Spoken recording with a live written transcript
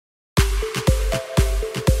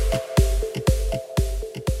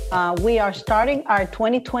We are starting our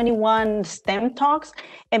 2021 STEM Talks.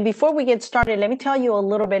 And before we get started, let me tell you a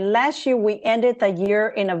little bit. Last year, we ended the year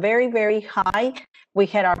in a very, very high. We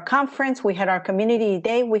had our conference, we had our community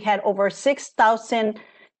day, we had over 6,000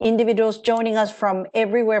 individuals joining us from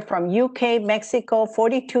everywhere, from UK, Mexico,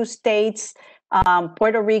 42 states,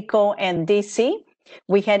 Puerto Rico, and DC.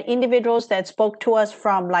 We had individuals that spoke to us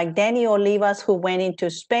from like Danny Olivas, who went into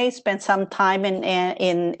space, spent some time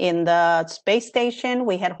in the space station.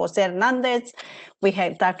 We had Jose Hernandez, we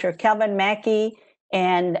had Dr. Kelvin Mackey,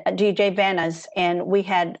 and DJ Vanas, and we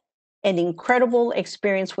had an incredible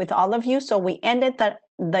experience with all of you. So we ended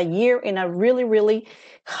the year in a really, really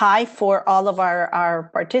high for all of our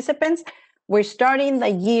participants. We're starting the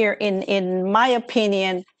year in my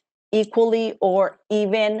opinion, equally or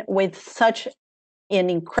even with such an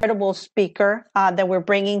incredible speaker that we're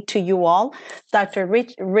bringing to you all, Dr.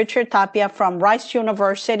 Richard Tapia from Rice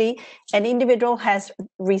University. An individual has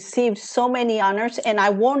received so many honors, and I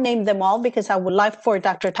won't name them all because I would like for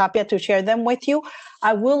Dr. Tapia to share them with you.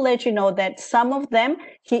 I will let you know that some of them,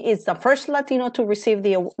 he is the first Latino to receive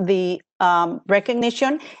the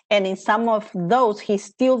recognition, and in some of those, he's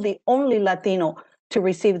still the only Latino to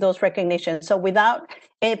receive those recognitions. So without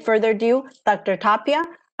further ado, Dr. Tapia,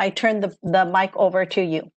 I turn the mic over to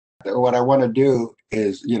you. What I want to do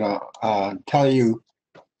is, tell you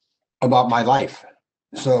about my life.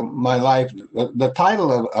 So my life, the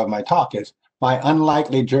title of my talk is My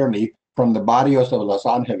Unlikely Journey from the Barrios of Los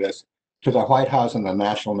Angeles to the White House and the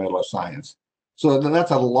National Medal of Science. So that's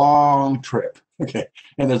a long trip, okay?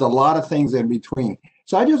 And there's a lot of things in between.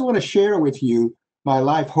 So I just want to share with you my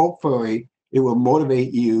life. Hopefully it will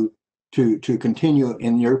motivate you to continue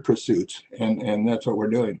in your pursuits, and that's what we're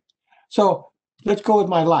doing. So let's go with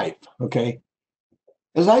my life, okay?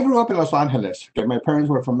 As I grew up in Los Angeles, okay, my parents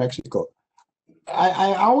were from Mexico,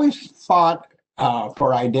 I always fought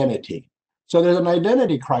for identity. So there's an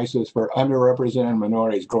identity crisis for underrepresented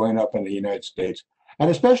minorities growing up in the United States, and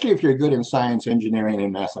especially if you're good in science, engineering,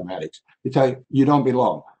 and mathematics. They tell you, you don't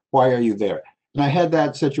belong. Why are you there? And I had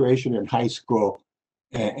that situation in high school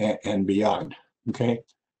and beyond, okay?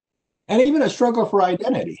 And even a struggle for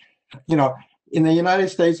identity. In the United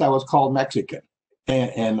States, I was called Mexican.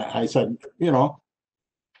 And I said,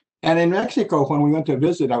 and in Mexico, when we went to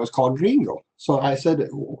visit, I was called gringo. So I said,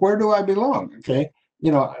 where do I belong? Okay.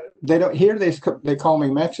 They don't, here they call me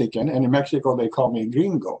Mexican, and in Mexico, they call me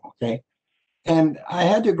gringo. Okay. And I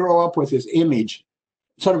had to grow up with this image,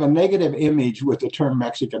 sort of a negative image with the term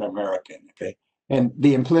Mexican American. Okay. And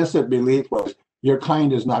the implicit belief was, your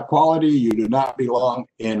kind is not quality. You do not belong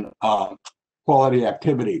in quality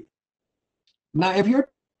activity. Now, if you're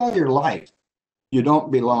all your life, you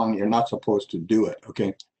don't belong, you're not supposed to do it,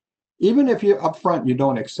 okay? Even if you're upfront, you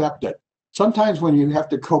don't accept it. Sometimes when you have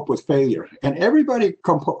to cope with failure, and everybody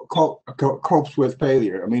copes with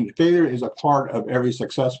failure. I mean, failure is a part of every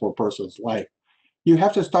successful person's life. You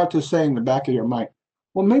have to start to say in the back of your mind,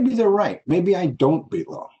 well, maybe they're right. Maybe I don't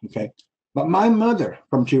belong, okay? But my mother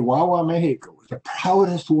from Chihuahua, Mexico, was the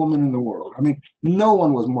proudest woman in the world. I mean, no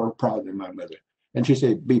one was more proud than my mother. And she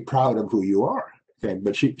said, be proud of who you are. Okay,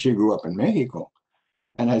 but she grew up in Mexico.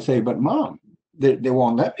 And I say, but Mom, they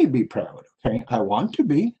won't let me be proud. Okay, I want to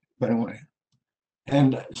be, but I want to.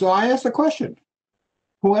 And so I asked the question,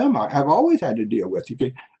 who am I? I've always had to deal with it.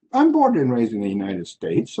 Okay? I'm born and raised in the United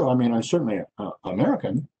States. So, I mean, I'm certainly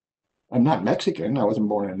American. I'm not Mexican. I wasn't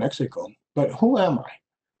born in Mexico. But who am I?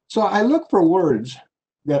 So I look for words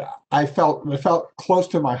that I felt close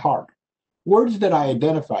to my heart, words that I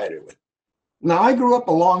identified with. Now, I grew up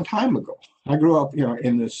a long time ago. I grew up,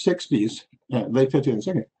 in the 60s, late 50s and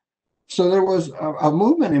 60s. So there was a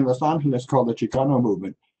movement in Los Angeles called the Chicano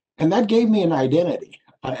movement, and that gave me an identity.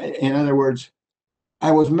 In other words,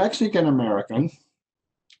 I was Mexican American,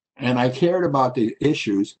 and I cared about the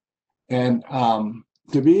issues. And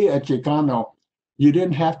to be a Chicano, you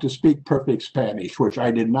didn't have to speak perfect Spanish, which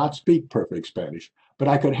I did not speak perfect Spanish, but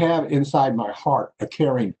I could have inside my heart a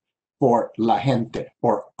caring for la gente,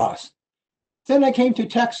 for us. Then I came to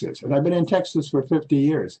Texas, and I've been in Texas for 50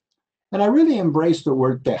 years. And I really embraced the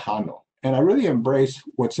word Tejano, and I really embraced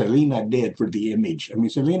what Selena did for the image. I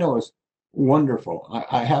mean, Selena was wonderful.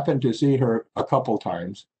 I happened to see her a couple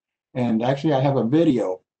times. And actually, I have a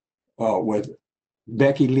video with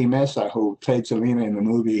Becky Lee Mesa, who played Selena in the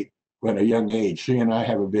movie at a young age. She and I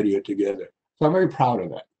have a video together. So I'm very proud of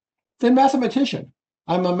that. Then mathematician.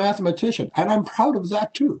 I'm a mathematician, and I'm proud of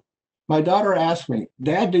that too. My daughter asked me,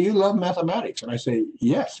 Dad, do you love mathematics? And I say,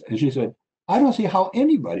 yes. And she said, I don't see how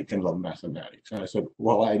anybody can love mathematics. And I said,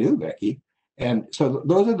 well, I do, Becky. And so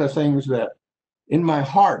those are the things that in my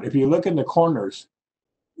heart, if you look in the corners,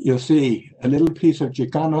 you'll see a little piece of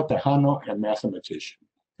Chicano, Tejano, and mathematician.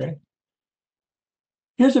 Okay.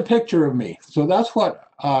 Here's a picture of me. So that's what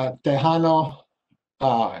Tejano,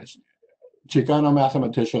 uh, Chicano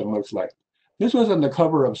mathematician looks like. This was on the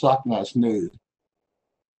cover of Sacnas News,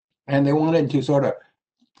 and they wanted to sort of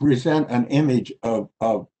present an image of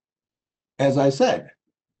as I said,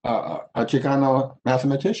 a Chicano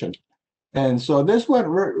mathematician. And so this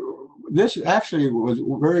actually was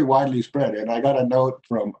very widely spread. And I got a note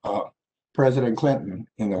from President Clinton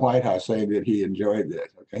in the White House saying that he enjoyed this.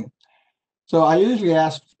 Okay. So I usually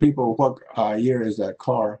ask people what year is that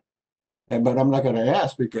car, but I'm not going to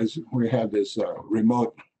ask because we have this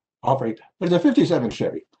remote offering. But it's a 57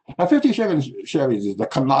 Chevy. Now, 57 Chevys is the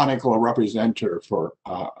canonical representative for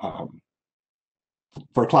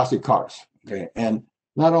classic cars. Okay, and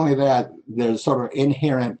not only that, there's sort of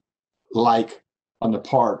inherent like on the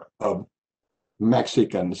part of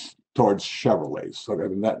Mexicans towards Chevrolets. So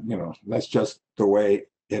that that's just the way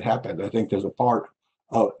it happened. I think there's a part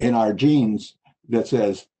of in our genes that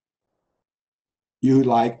says you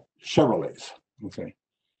like Chevrolets. Okay,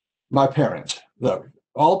 my parents. Look,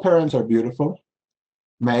 all parents are beautiful.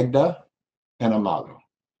 Magda and Amado.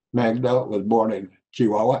 Magda was born in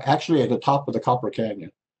Chihuahua, actually at the top of the Copper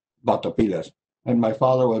Canyon, Batopilas. And my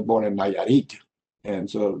father was born in Nayarit. And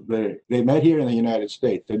so they met here in the United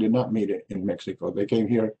States. They did not meet in Mexico. They came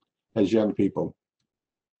here as young people.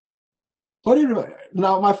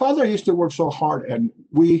 Now, my father used to work so hard, and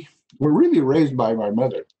we were really raised by my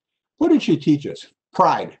mother. What did she teach us?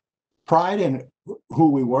 Pride. Pride in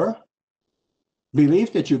who we were.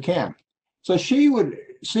 Belief that you can. So she would,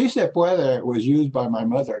 si se puede was used by my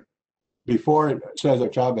mother before Cesar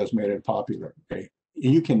Chavez made it popular. Okay,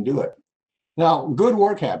 you can do it. Now, good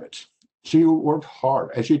work habits. She worked hard,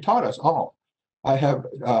 and she taught us all. I have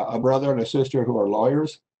a brother and a sister who are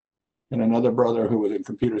lawyers, and another brother who was in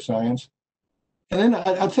computer science. And then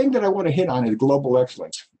a thing that I want to hit on is global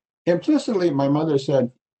excellence. Implicitly, my mother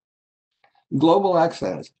said, global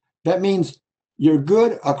excellence. That means you're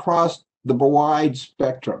good across the wide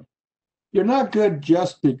spectrum. You're not good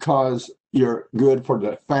just because you're good for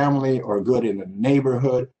the family or good in the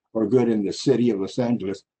neighborhood or good in the city of Los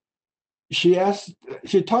Angeles. She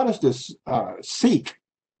taught us to seek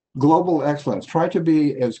global excellence. Try to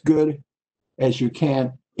be as good as you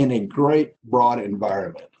can in a great broad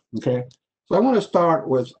environment. Okay. So I want to start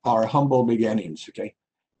with our humble beginnings. Okay.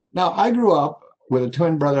 Now I grew up with a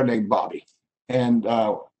twin brother named Bobby, and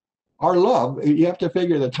our love, you have to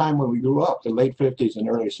figure the time when we grew up, the late 50s and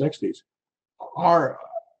early 60s. Our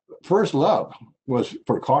first love was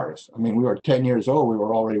for cars. I mean, we were 10 years old. We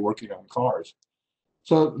were already working on cars.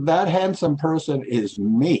 So that handsome person is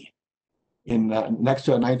me in next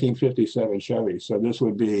to a 1957 Chevy. So this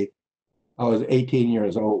would be, I was 18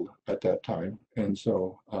 years old at that time. And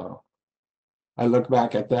so I look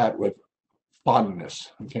back at that with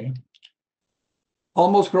fondness, okay?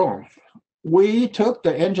 Almost grown. We took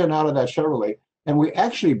the engine out of that Chevrolet and we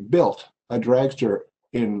actually built a dragster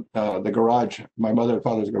in the garage, my mother and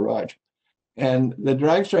father's garage. And the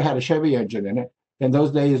dragster had a Chevy engine in it. In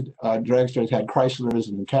those days, dragsters had Chryslers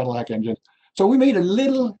and Cadillac engines. So we made a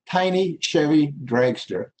little tiny Chevy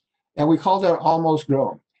dragster, and we called it Almost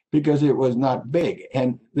Grown because it was not big.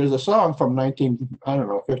 And there's a song from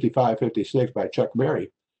 55, 56 by Chuck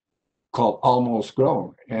Berry called Almost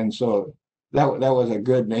Grown. And so that was a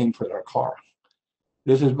good name for our car.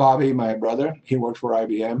 This is Bobby, my brother. He worked for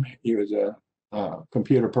IBM. He was a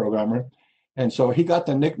computer programmer. And so he got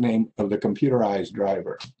the nickname of the computerized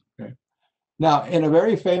driver. Okay? Now, in a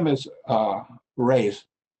very famous race,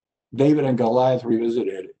 David and Goliath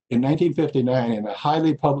revisited, in 1959, in a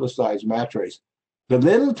highly publicized match race, the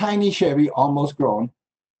little tiny Chevy, Almost Grown,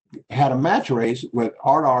 had a match race with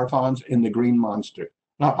Art Arfons in the Green Monster.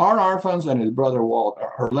 Now, Art Arfons and his brother Walt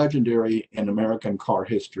are legendary in American car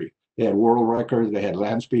history. They had world records, they had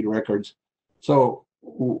land speed records. So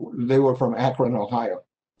they were from Akron, Ohio.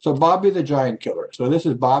 So Bobby the Giant Killer. So this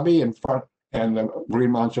is Bobby in front and the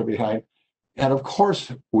Green Monster behind. And of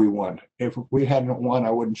course we won. If we hadn't won,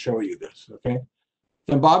 I wouldn't show you this, okay?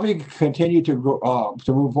 And Bobby continued to go,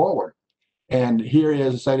 to move forward. And here he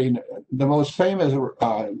is setting the most famous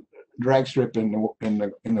drag strip in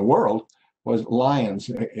the world was Lions.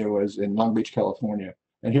 It was in Long Beach, California.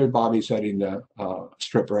 And here's Bobby setting the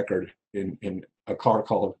strip record in a car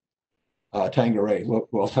called Tanqueray.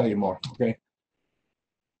 We'll tell you more, okay?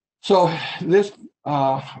 So this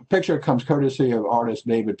picture comes courtesy of artist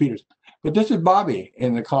David Peters. But this is Bobby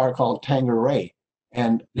in the car called Tanqueray.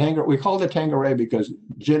 And we called it Tanqueray because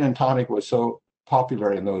gin and tonic was so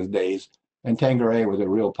popular in those days. And Tanqueray was a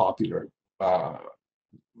real popular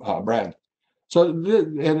brand. So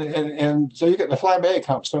and so you get the flambe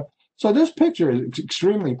comes. So this picture is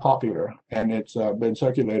extremely popular, and it's been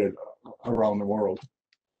circulated around the world.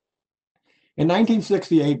 In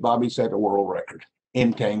 1968, Bobby set a world record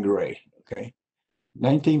in Tanqueray. Okay,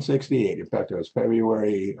 1968. In fact, it was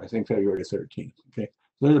February, I think February 13th. Okay,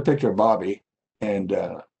 so there's a picture of Bobby and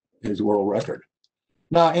his world record.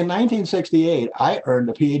 Now, in 1968, I earned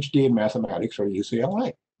a PhD in mathematics from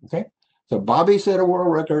UCLA. Okay, so Bobby set a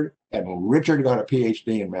world record, and Richard got a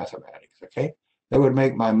PhD in mathematics. Okay, that would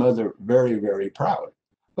make my mother very, very proud.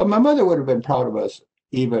 But my mother would have been proud of us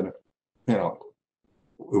even, you know,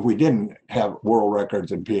 if we didn't have world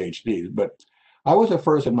records and PhDs. But I was the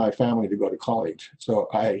first in my family to go to college, so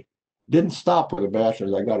I didn't stop with a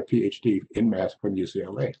bachelor's. I got a PhD in math from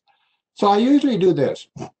UCLA. So I usually do this.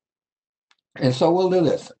 And so we'll do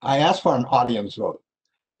this. I ask for an audience vote.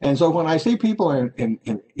 And so when I see people in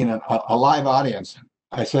a live audience,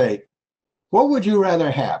 I say, what would you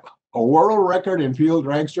rather have? A world record in field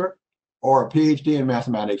dragster or a PhD in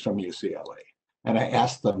mathematics from UCLA? And I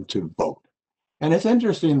ask them to vote. And it's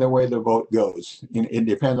interesting the way the vote goes. It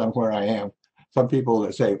depends on where I am. Some people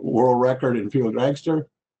that say world record in field dragster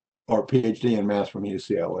or PhD in math from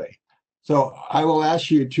UCLA. So I will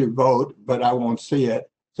ask you to vote, but I won't see it.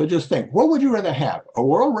 So just think, what would you rather have? A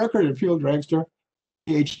world record in field dragster,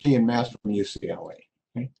 PhD in math from UCLA?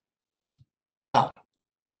 Okay. Now,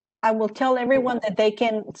 I will tell everyone that they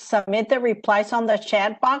can submit the replies on the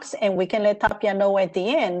chat box, and we can let Tapia know at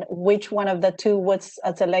the end which one of the two was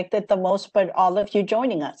selected the most, but all of you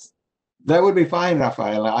joining us. that would be fine,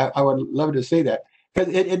 Rafael. I would love to see that,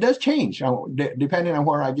 because it does change depending on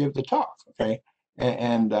where I give the talk. Okay.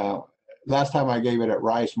 And last time I gave it at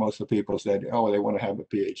Rice, most of the people said, oh, they want to have a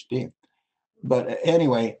PhD. But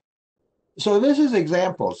anyway, so this is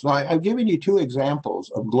examples. So I've given you two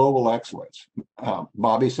examples of global excellence.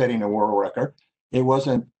 Bobby setting a world record. It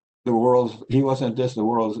wasn't the world's, he wasn't just the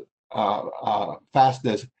world's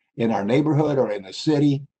fastest in our neighborhood or in the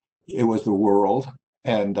city. It was the world.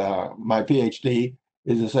 And my PhD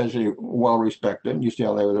is essentially well-respected.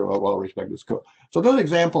 UCLA was a well-respected school. So those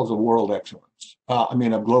examples of world excellence,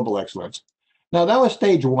 of global excellence. Now that was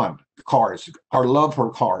stage one, cars, our love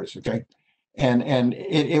for cars, okay? And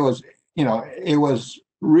it was, it was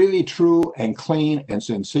really true and clean and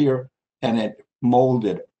sincere, and it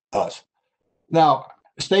molded us. Now,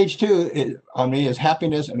 stage two on me is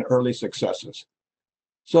happiness and early successes.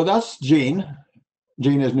 So that's Jean.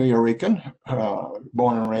 Jean is New Yorican,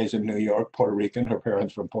 born and raised in New York, Puerto Rican. Her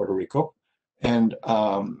parents from Puerto Rico. And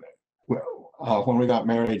when we got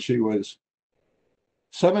married, she was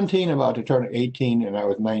 17, about to turn 18, and I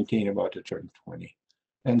was 19, about to turn 20.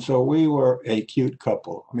 And so we were a cute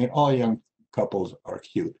couple. I mean, all young couples are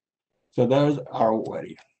cute. So there's our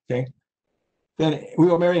wedding, okay? Then we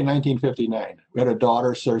were married in 1959. We had a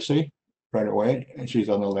daughter, Cersei, right away, and she's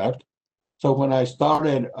on the left. So when I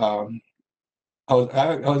started, I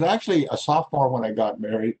was actually a sophomore when I got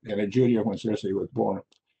married and a junior when Cersei was born.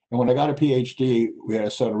 And when I got a PhD, we had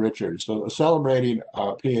a son, Richard. So celebrating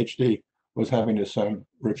a PhD was having a son,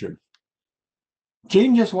 Richard.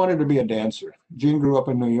 Jean just wanted to be a dancer. Jean grew up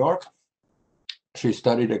in New York. She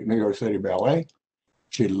studied at New York City Ballet.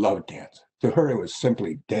 She loved dance. To her, it was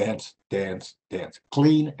simply dance, dance, dance,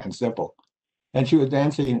 clean and simple. And she was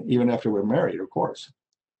dancing even after we were married, of course.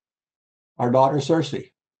 Our daughter,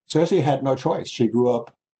 Cersei. Cersei had no choice. She grew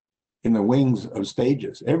up in the wings of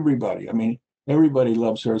stages. Everybody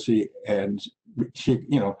loved Cersei, and she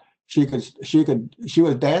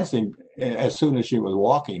was dancing as soon as she was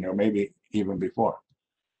walking, or maybe even before.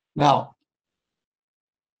 Now,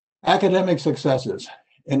 academic successes.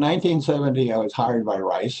 In 1970, I was hired by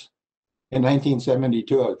Rice. In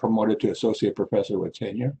 1972, I was promoted to associate professor with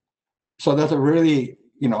tenure. So that's a really,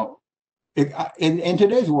 in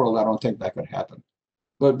today's world, I don't think that could happen.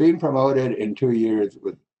 But being promoted in 2 years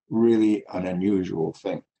was really an unusual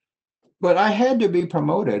thing. But I had to be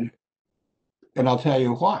promoted, and I'll tell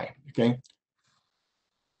you why, okay?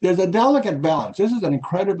 There's a delicate balance. This is an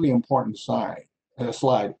incredibly important slide.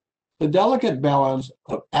 The delicate balance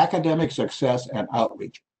of academic success and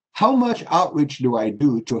outreach. How much outreach do I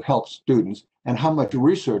do to help students, and how much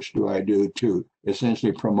research do I do to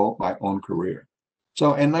essentially promote my own career?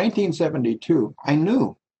 So in 1972, I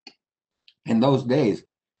knew in those days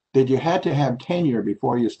that you had to have tenure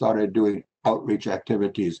before you started doing outreach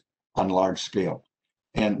activities on large scale.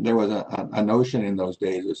 And there was a notion in those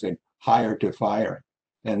days of saying hire to fire.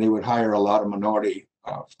 And they would hire a lot of minority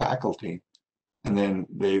faculty, and then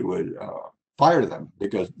they would fire them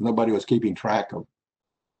because nobody was keeping track of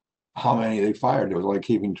how many they fired. They was only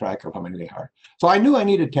keeping track of how many they hired. So I knew I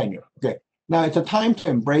needed tenure. Okay, Now it's a time to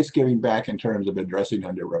embrace giving back in terms of addressing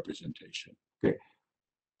underrepresentation. Okay.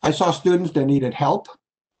 I saw students that needed help.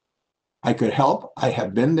 I could help. I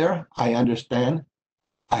have been there. I understand.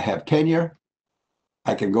 I have tenure.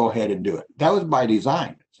 I can go ahead and do it. That was by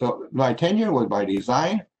design. So my tenure was by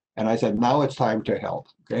design. And I said, now it's time to help.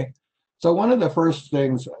 Okay. So one of the first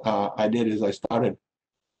things I did is I started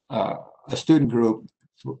a student group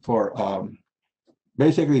for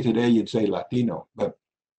basically today you'd say Latino, but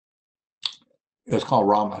it's called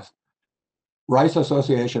RAMAS, Rice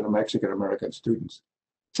Association of Mexican American Students.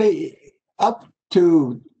 Say up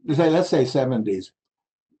to let's say 70s,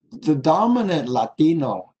 the dominant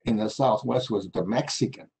Latino in the Southwest was the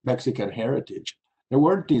Mexican heritage. There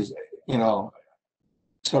weren't these,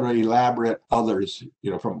 sort of elaborate others,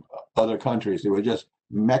 from other countries. They were just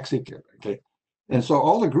Mexican, okay? And so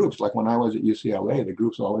all the groups, like when I was at UCLA, the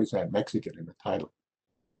groups always had Mexican in the title.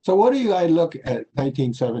 So what do I look at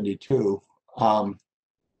 1972?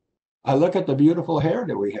 I look at the beautiful hair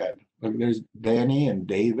that we had. Look, there's Danny and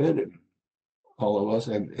David and all of us,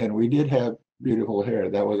 and we did have beautiful hair.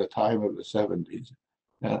 That was a time of the 70s.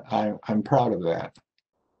 And I'm proud of that.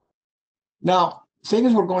 Now,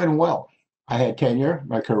 things were going well. I had tenure.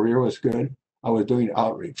 My career was good. I was doing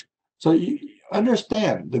outreach. So you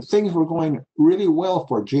understand that things were going really well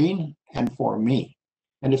for Gene and for me.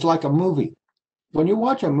 And it's like a movie. When you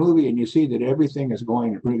watch a movie and you see that everything is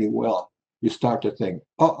going really well, you start to think,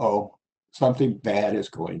 uh-oh, something bad is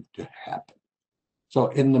going to happen. So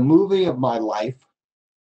in the movie of my life,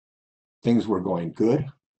 things were going good,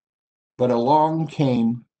 but along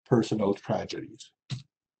came personal tragedies.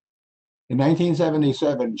 In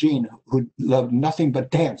 1977, Jean, who loved nothing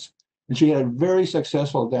but dance, and she had a very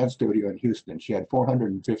successful dance studio in Houston. She had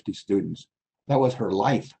 450 students. That was her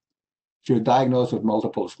life. She was diagnosed with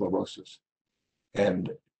multiple sclerosis, and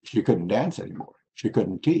she couldn't dance anymore. She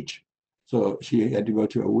couldn't teach. So she had to go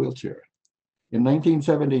to a wheelchair. In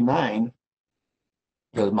 1979,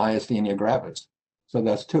 it was myasthenia gravis. So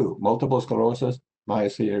that's two, multiple sclerosis,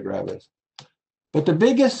 myasthenia gravis. But the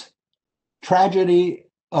biggest tragedy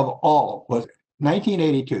of all was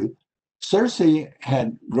 1982. Circe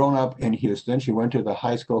had grown up in Houston. She went to the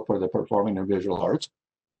High School for the Performing and Visual Arts,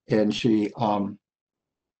 and she went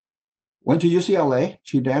to UCLA.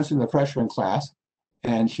 She danced in the freshman class,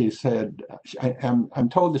 and she said, I'm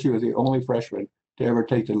told that she was the only freshman to ever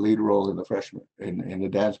take the lead role in the freshman in the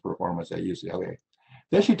dance performance at UCLA.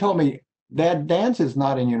 Then she told me, Dad, dance is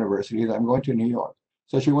not in universities. I'm going to New York.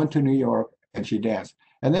 So she went to New York and she danced.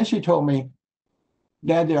 And then she told me,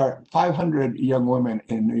 Dad, there are 500 young women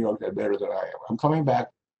in New York that are better than I am. I'm coming back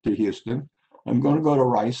to Houston. I'm going to go to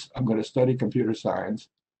Rice. I'm going to study computer science.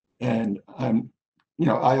 And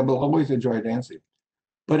I will always enjoy dancing.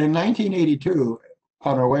 But in 1982,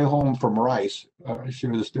 on her way home from Rice, she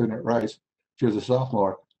was a student at Rice. She was a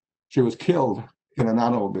sophomore. She was killed in an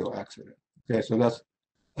automobile accident. Okay, so that's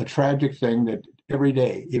a tragic thing that every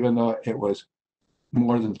day, even though it was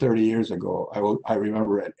more than 30 years ago, I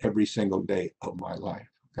remember it every single day of my life.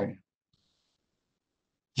 Okay.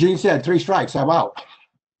 Jean said, 3 strikes, I'm out.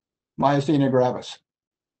 Myasthenia gravis,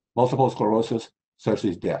 multiple sclerosis,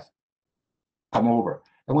 Circe's death. I'm over.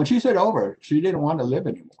 And when she said over, she didn't want to live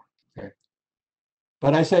anymore. Okay.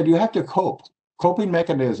 But I said, you have to cope. Coping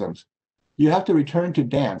mechanisms. You have to return to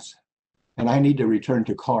dance. And I need to return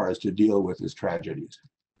to cars to deal with his tragedies.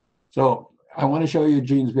 So I want to show you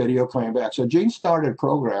Jean's video coming back. So Jean started a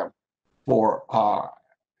program for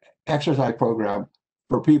exercise program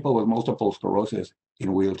for people with multiple sclerosis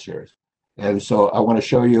in wheelchairs. And so I want to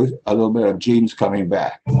show you a little bit of Jean's coming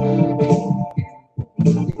back.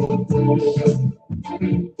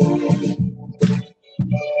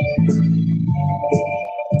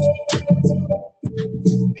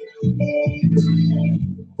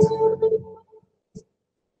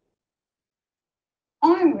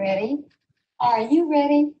 I'm ready. Are you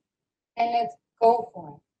ready? Then let's go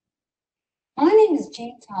for it. My name is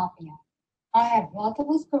Jean Tapia. I have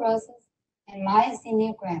multiple sclerosis and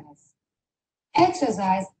myasthenia gravis.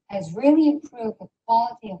 Exercise has really improved the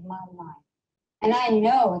quality of my life, and I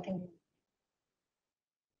know it can be.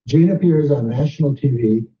 Jean appears on national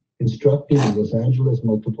TV instructing the Los Angeles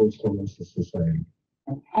Multiple Sclerosis Society.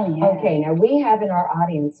 Oh, yeah. Okay, now we have in our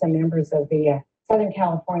audience some members of the Southern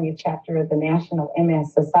California chapter of the National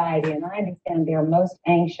MS Society, and I understand they're most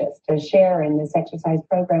anxious to share in this exercise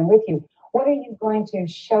program with you. What are you going to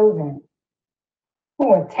show them?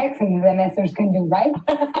 Oh, texting the messengers can do, right?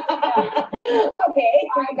 Okay,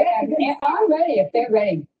 I'm ready if they're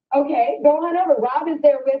ready. okay, go on over. Rob is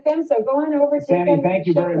there with them, so go on over. Sandy, thank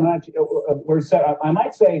you very much. We're set. I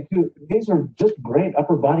might say, too, these are just great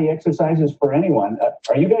upper body exercises for anyone.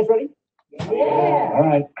 Are you guys ready? Yeah. All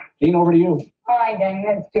right, Dean, over to you. All right, gang,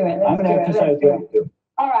 let's do it. I'm gonna exercise that too.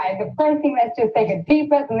 All right, the first thing, let's just take a deep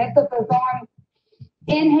breath and lift up those arms.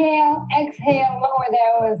 Inhale, exhale, lower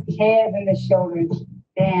those heads and the shoulders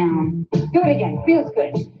down. Do it again, feels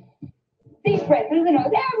good. Deep breath through the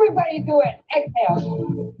nose. Everybody do it.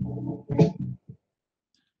 Exhale.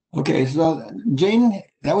 Okay, so Jane,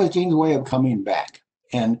 that was Jane's way of coming back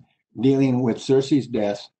and dealing with Cersei's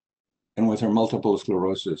death and with her multiple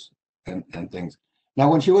sclerosis and things. Now,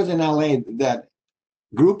 when she was in LA, that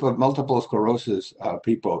group of multiple sclerosis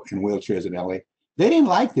people in wheelchairs in LA, they didn't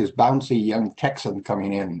like this bouncy young Texan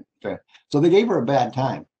coming in. So they gave her a bad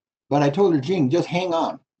time. But I told her, Jean, just hang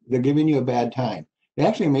on. They're giving you a bad time. They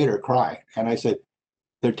actually made her cry. And I said,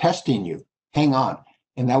 they're testing you. Hang on.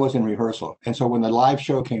 And that was in rehearsal. And so when the live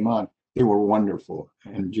show came on, they were wonderful.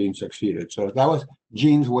 And Jean succeeded. So that was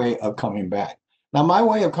Jean's way of coming back. Now, my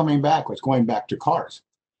way of coming back was going back to cars.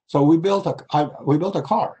 So we built a car,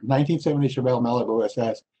 1970 Chevelle Malibu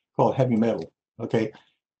SS called Heavy Metal. Okay,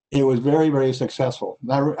 it was very, very successful.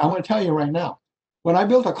 Now, I want to tell you right now, when I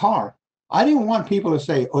built a car, I didn't want people to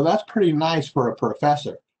say, "Oh, that's pretty nice for a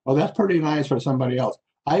professor," "Oh, that's pretty nice for somebody else."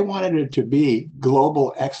 I wanted it to be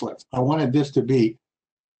global excellence. I wanted this to be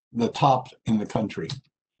the top in the country,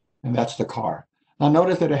 and that's the car. Now,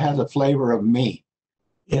 notice that it has a flavor of me.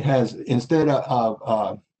 It has, instead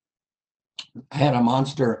of I had a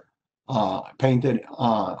monster painted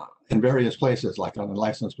in various places, like on the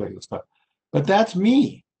license plate and stuff. But that's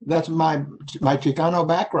me. That's my Chicano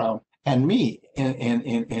background and me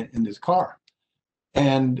in this car.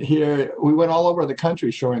 And here we went all over the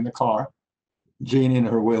country showing the car, Jean in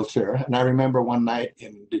her wheelchair. And I remember one night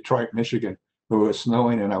in Detroit, Michigan, where it was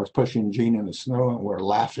snowing, and I was pushing Jean in the snow, and we're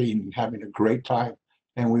laughing and having a great time.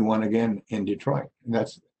 And we won again in Detroit. And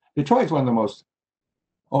Detroit's one of the most,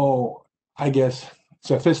 I guess,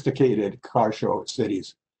 sophisticated car show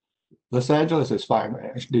cities. Los Angeles is fine.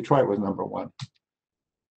 Detroit was number one.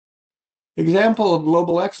 Example of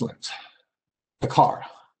global excellence, the car,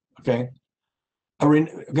 okay? Now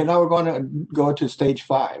we're going to go to stage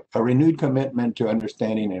 5, a renewed commitment to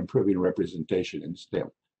understanding and improving representation in STEM.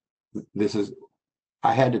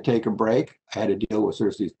 I had to take a break. I had to deal with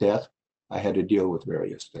Cersei's death. I had to deal with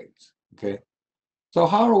various things, okay? So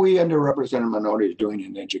how are we underrepresented minorities doing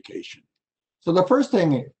in education? So the first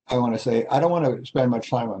thing I want to say, I don't want to spend much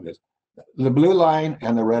time on this, the blue line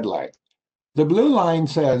and the red line. The blue line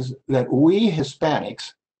says that we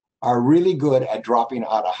Hispanics are really good at dropping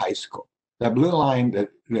out of high school. That blue line that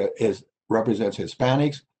represents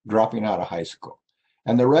Hispanics dropping out of high school.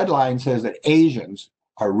 And the red line says that Asians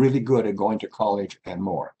are really good at going to college and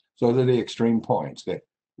more. So they're the extreme points, that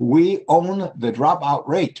we own the dropout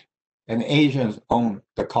rate and Asians own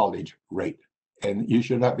the college rate. And you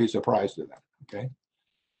should not be surprised at that, okay?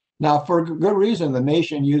 Now, for good reason, the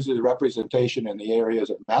nation uses representation in the areas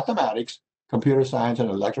of mathematics, computer science, and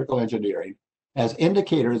electrical engineering as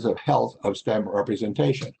indicators of health of STEM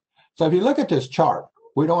representation. So if you look at this chart,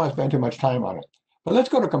 we don't want to spend too much time on it, but let's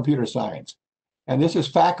go to computer science. And this is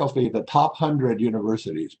faculty, the top 100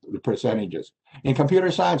 universities, the percentages. In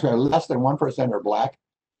computer science, we have less than 1% are Black,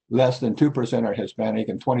 less than 2% are Hispanic,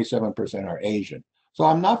 and 27% are Asian. So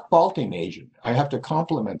I'm not faulting Asian. I have to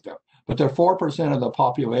compliment them. But they're 4% of the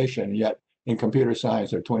population, yet in computer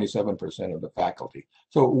science, they're 27% of the faculty.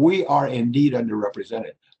 So we are indeed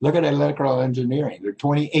underrepresented. Look at electrical engineering. They're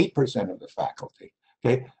 28% of the faculty.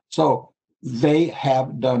 Okay, so they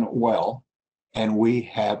have done well, and we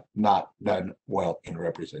have not done well in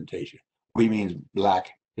representation. We mean Black,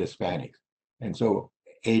 Hispanics, and so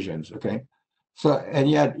Asians, okay? So, and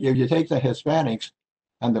yet, if you take the Hispanics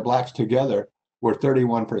and the Blacks together, we're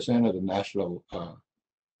 31% of the national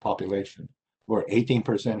population. We're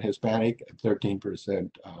 18% Hispanic and 13%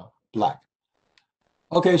 Black.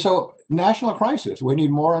 Okay, so national crisis. We need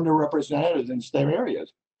more underrepresented in STEM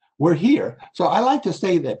areas. We're here. So I like to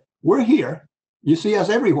say that we're here. You see us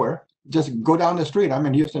everywhere. Just go down the street. I'm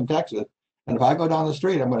in Houston, Texas. And if I go down the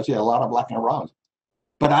street, I'm going to see a lot of Black and browns.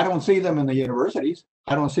 But I don't see them in the universities.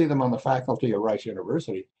 I don't see them on the faculty of Rice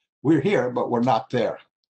University. We're here, but we're not there.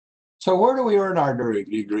 So where do we earn our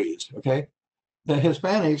degrees? Okay. The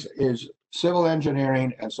Hispanics is civil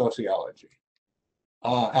engineering and sociology.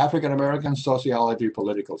 African Americans, sociology,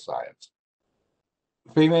 political science.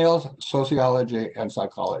 Females, sociology and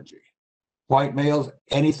psychology. White males,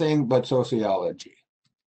 anything but sociology.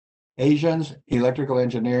 Asians, electrical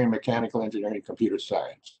engineering, mechanical engineering, computer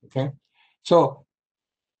science. Okay. So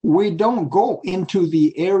we don't go into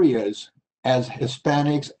the areas as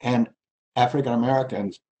Hispanics and African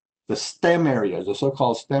Americans, the STEM areas, the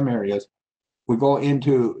so-called STEM areas. We go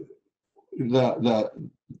into the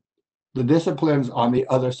the disciplines on the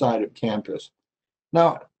other side of campus.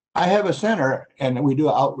 Now, I have a center and we do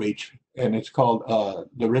outreach, and it's called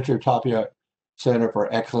the Richard Tapia Center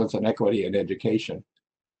for Excellence and Equity in Education.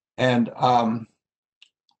 And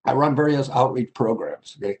I run various outreach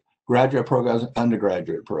programs, okay? Graduate programs,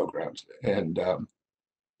 undergraduate programs. And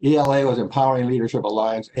ELA was Empowering Leadership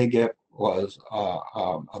Alliance. AGIP was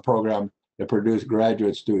a program that produced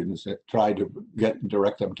graduate students that tried to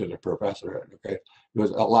direct them to the professor. Okay, it was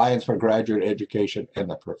Alliance for Graduate Education and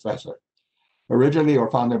the Professor. Originally, were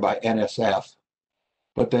founded by NSF,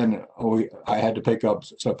 but then I had to pick up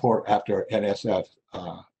support after NSF.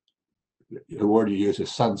 The word you use is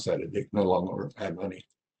sunsetted. They no longer had money.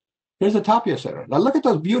 Here's the Tapia Center. Now look at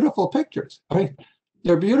those beautiful pictures. I mean,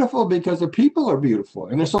 they're beautiful because the people are beautiful,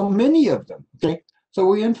 and there's so many of them. Okay, so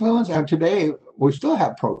we influence, and today we still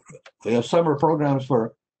have programs. We have summer programs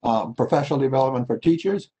for professional development for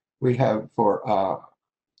teachers. We have for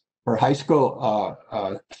high school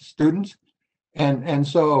students, and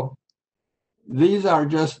so these are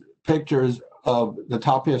just pictures of the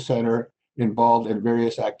Tapia Center involved in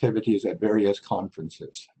various activities at various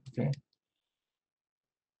conferences. Okay.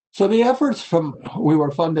 So the efforts we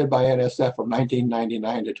were funded by NSF from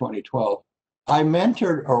 1999 to 2012. I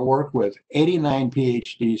mentored or worked with 89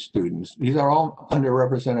 PhD students. These are all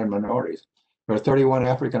underrepresented minorities. There are 31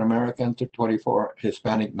 African American, 24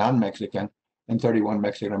 Hispanic non-Mexican, and 31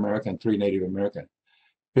 Mexican American, 3 Native American,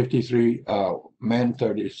 53 men,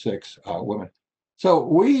 36 women. So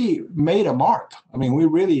we made a mark. I mean, we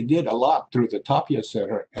really did a lot through the Tapia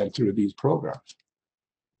Center and through these programs.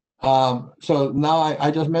 So now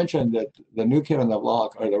I just mentioned that the new kid on the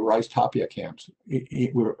block are the Rice Tapia camps.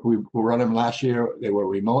 We run them last year. They were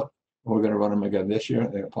remote. We're going to run them again this year.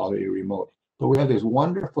 They'll probably be remote. But we have these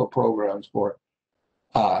wonderful programs for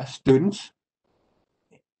students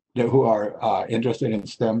who are interested in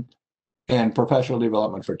STEM and professional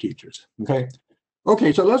development for teachers.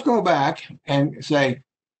 Okay, so let's go back and say,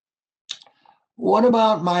 what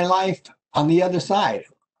about my life on the other side?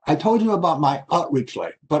 I told you about my outreach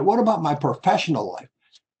life, but what about my professional life?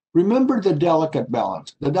 Remember the delicate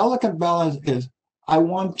balance. The delicate balance is I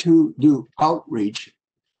want to do outreach,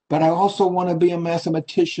 but I also want to be a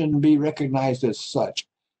mathematician, be recognized as such.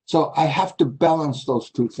 So I have to balance those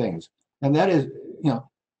two things. And that is,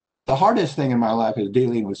 the hardest thing in my life is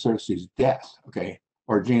dealing with Cersei's death, okay?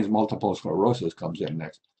 Or Jean's multiple sclerosis comes in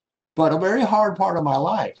next. But a very hard part of my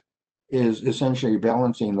life is essentially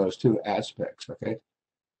balancing those two aspects, okay?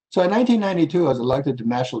 So in 1992, I was elected to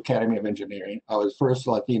National Academy of Engineering. I was first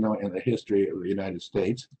Latino in the history of the United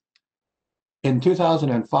States. In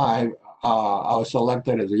 2005, I was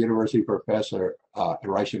selected as a university professor at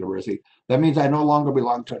Rice University. That means I no longer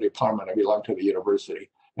belong to a department, I belong to the university.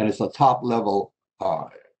 And it's the top level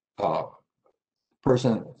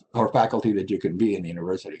person or faculty that you can be in the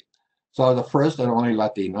university. So I was the first and only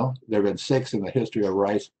Latino. There have been 6 in the history of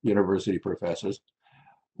Rice University professors,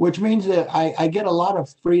 which means that I get a lot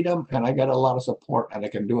of freedom and I get a lot of support and I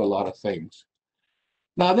can do a lot of things.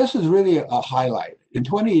 Now, this is really a highlight. In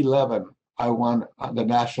 2011, I won the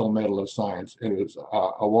National Medal of Science. It was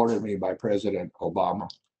awarded me by President Obama.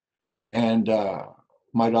 And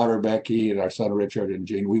my daughter Becky and our son Richard and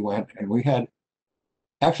Jean, we went and we had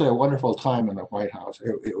actually a wonderful time in the White House.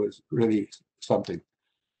 It was really something.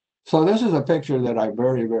 So this is a picture that I'm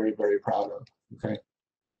very, very, very proud of, okay?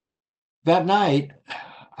 That night,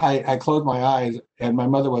 I closed my eyes and my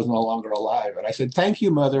mother was no longer alive. And I said, thank you,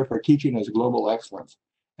 Mother, for teaching us global excellence.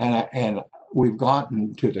 And we've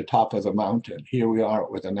gotten to the top of the mountain. Here we are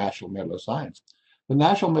with the National Medal of Science. The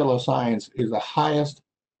National Medal of Science is the highest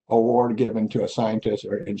award given to a scientist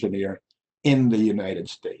or engineer in the United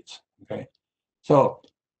States, okay? So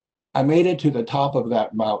I made it to the top of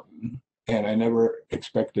that mountain and I never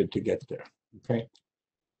expected to get there, okay?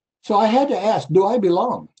 So I had to ask, do I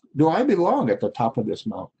belong? Do I belong at the top of this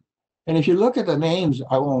mountain? And if you look at the names,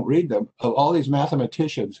 I won't read them, of all these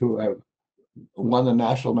mathematicians who have won the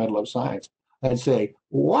National Medal of Science, I'd say,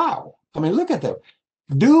 wow. I mean, look at them.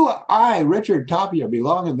 Do I, Richard Tapia,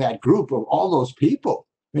 belong in that group of all those people?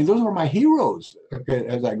 I mean, those were my heroes, okay,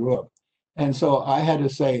 as I grew up. And so I had to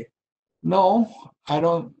say, no, I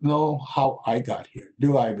don't know how I got here.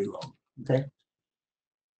 Do I belong? Okay.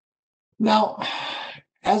 Now,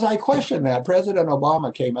 as I questioned that, President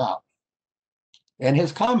Obama came out and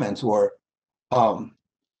his comments were,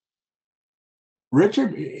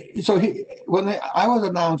 Richard, so I was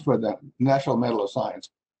announced for the National Medal of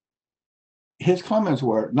Science, his comments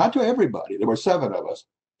were, not to everybody, there were 7 of us.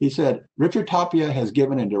 He said, Richard Tapia has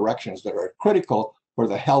given in directions that are critical for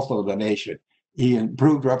the health of the nation. He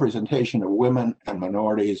improved representation of women and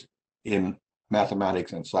minorities in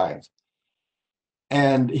mathematics and science.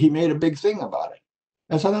 And he made a big thing about it.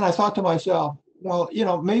 And so then I thought to myself, well,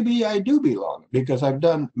 maybe I do belong because I've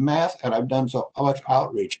done math and I've done so much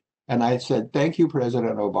outreach. And I said, thank you,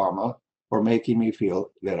 President Obama, for making me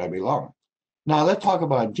feel that I belong. Now let's talk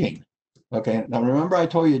about Gene. Okay. Now remember I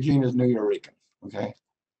told you Gene is New Yorican. Okay.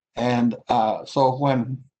 And so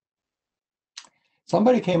when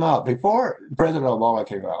somebody came out before President Obama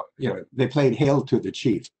came out, they played "Hail to the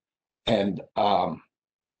Chief," and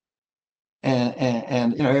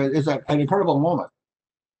it's an incredible moment.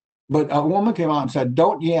 But a woman came out and said,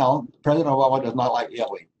 "Don't yell. President Obama does not like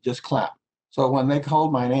yelling. Just clap." So when they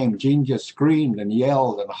called my name, Jean just screamed and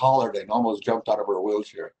yelled and hollered and almost jumped out of her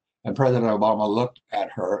wheelchair. And President Obama looked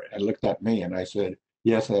at her and looked at me, and I said,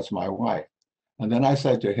 "Yes, that's my wife." And then I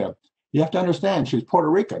said to him, "You have to understand, she's Puerto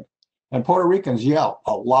Rican, and Puerto Ricans yell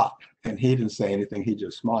a lot." And he didn't say anything. He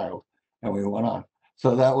just smiled, and we went on.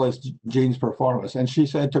 So that was Jean's performance. And she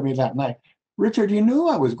said to me that night, "Richard, you knew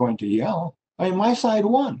I was going to yell. I mean, my side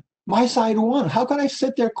won. My side won. How could I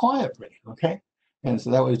sit there quietly?" Okay. And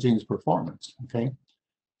so that was Jean's performance. Okay.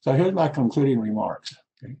 So here's my concluding remarks.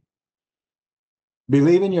 Okay.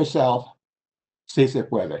 Believe in yourself. Si se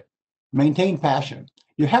puede. Maintain passion.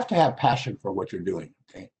 You have to have passion for what you're doing.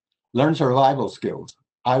 Okay. Learn survival skills.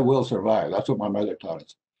 I will survive. That's what my mother taught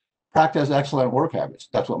us. Practice excellent work habits.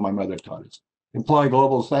 That's what my mother taught us. Employ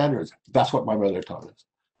global standards. That's what my mother taught us.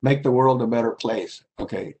 Make the world a better place.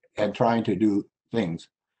 Okay. And trying to do things.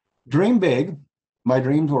 Dream big. My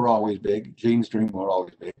dreams were always big. Jean's dreams were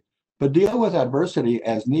always big. But deal with adversity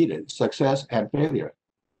as needed, success and failure.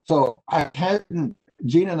 So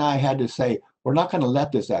Jean and I had to say, we're not going to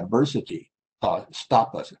let this adversity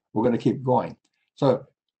stop us. We're going to keep going. So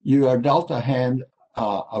you are dealt a hand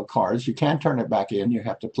of cards. You can't turn it back in. You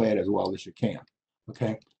have to play it as well as you can.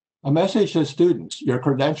 Okay. A message to students: your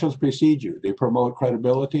credentials precede you. They promote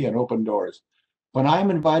credibility and open doors. When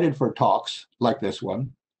I'm invited for talks like this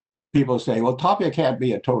one, people say, well, Tapia can't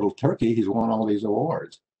be a total turkey. He's won all these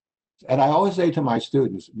awards. And I always say to my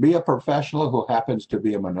students, be a professional who happens to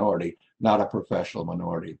be a minority, not a professional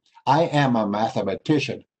minority. I am a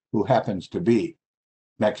mathematician who happens to be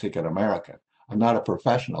Mexican American. I'm not a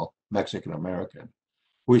professional Mexican American.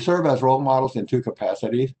 We serve as role models in two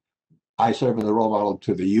capacities. I serve as a role model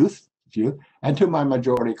to the youth, and to my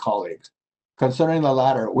majority colleagues. Concerning the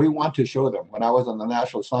latter, we want to show them. When I was on the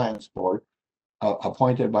National Science Board,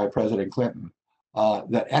 appointed by President Clinton,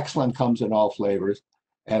 that excellent comes in all flavors,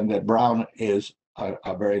 and that brown is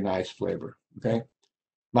a very nice flavor. Okay.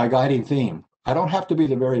 My guiding theme: I don't have to be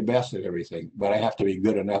the very best at everything, but I have to be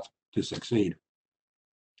good enough to succeed.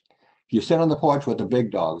 If you sit on the porch with the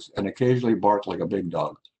big dogs and occasionally bark like a big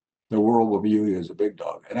dog, the world will view you as a big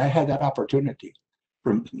dog. And I had that opportunity.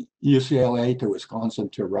 From UCLA to Wisconsin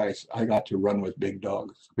to Rice, I got to run with big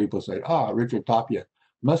dogs. People say, Richard Tapia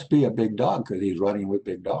must be a big dog because he's running with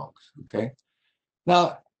big dogs. Okay.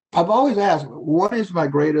 Now, I've always asked, what is my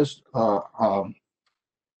greatest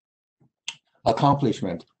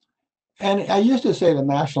accomplishment? And I used to say the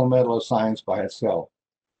National Medal of Science by itself.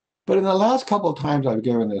 But in the last couple of times I've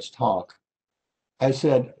given this talk, I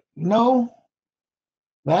said, no,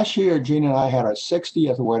 last year, Jean and I had our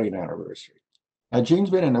 60th wedding anniversary. Now,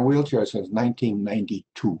 Jean's been in a wheelchair since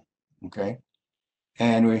 1992, okay?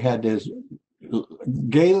 And we had this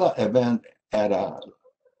gala event at a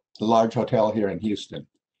large hotel here in Houston.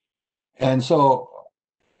 And so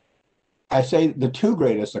I say the two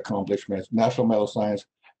greatest accomplishments, National Medal of Science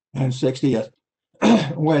and 60th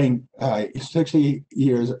wedding, 60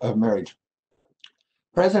 years of marriage.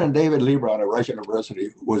 President David Lebron at Rice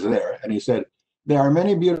University was there, and he said, there are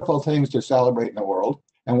many beautiful things to celebrate in the world,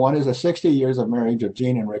 and one is the 60 years of marriage of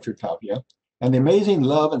Jean and Richard Tapia, and the amazing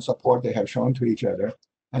love and support they have shown to each other,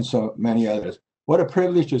 and so many others. What a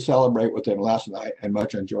privilege to celebrate with them last night and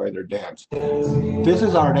much enjoy their dance. This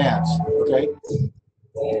is our dance, okay?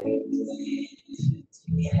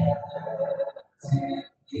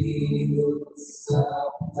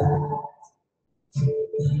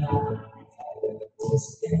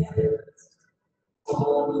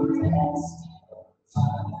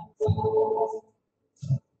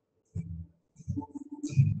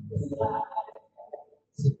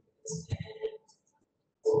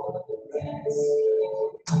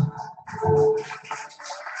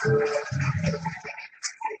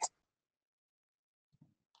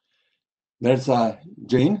 There's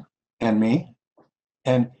Jean and me,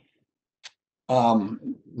 and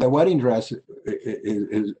the wedding dress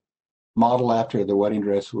is modeled after the wedding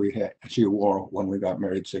dress she wore when we got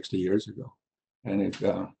married 60 years ago, and it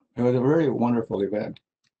was a very wonderful event.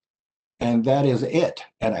 And that is it.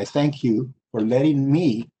 And I thank you for letting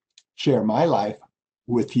me share my life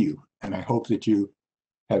with you, and I hope that you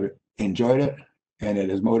have enjoyed it, and it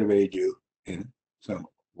has motivated you in some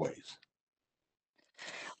ways.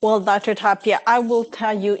 Well, Dr. Tapia, I will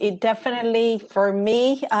tell you, it definitely, for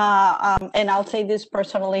me, and I'll say this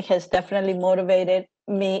personally, has definitely motivated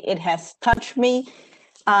me. It has touched me,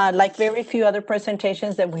 like very few other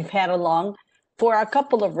presentations that we've had along, for a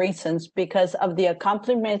couple of reasons, because of the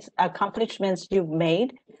accomplishments you've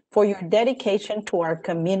made, for your dedication to our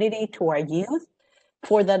community, to our youth,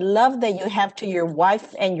 for the love that you have to your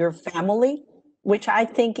wife and your family, which I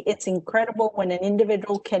think it's incredible when an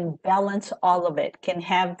individual can balance all of it, can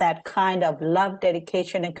have that kind of love,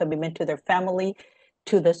 dedication, and commitment to their family,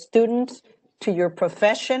 to the students, to your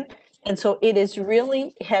profession. And so it is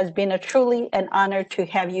really has been a truly an honor to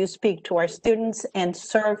have you speak to our students and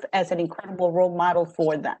serve as an incredible role model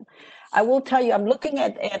for them. I will tell you, I'm looking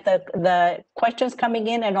at the questions coming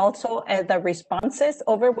in and also at the responses.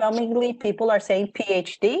 Overwhelmingly, people are saying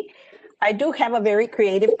PhD. I do have a very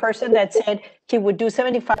creative person that said he would do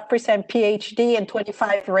 75% PhD and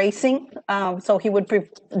 25 racing. So he would do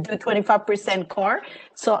 25% car.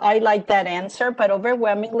 So I like that answer, but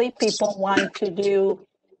overwhelmingly people want to do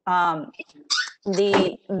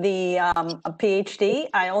the PhD.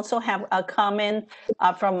 I also have a comment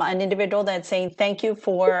from an individual that's saying thank you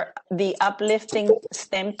for the uplifting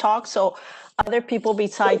STEM talk. So other people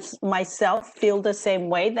besides myself feel the same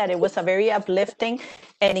way, that it was a very uplifting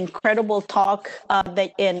and incredible talk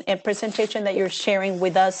and presentation that you're sharing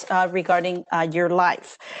with us regarding your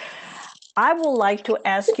life. I would like to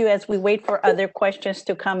ask you, as we wait for other questions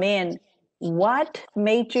to come in, what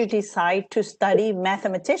made you decide to study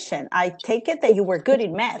mathematician? I take it that you were good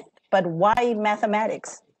in math, but why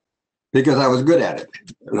mathematics? Because I was good at it,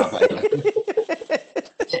 Rafaela.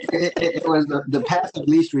 It was the path of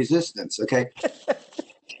least resistance, okay?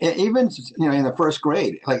 Even, in the first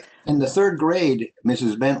grade, like in the third grade,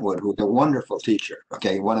 Mrs. Bentwood, who's a wonderful teacher,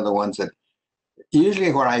 okay, one of the ones that,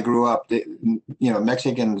 usually where I grew up,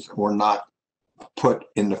 Mexicans were not put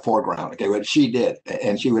in the foreground, okay, but she did,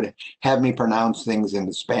 and she would have me pronounce things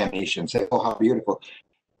in Spanish and say, oh, how beautiful.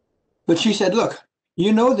 But she said, look,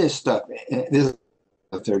 you know this stuff. This is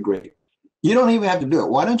the third grade. You don't even have to do it.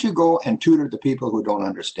 Why don't you go and tutor the people who don't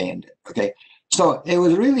understand it, okay? So it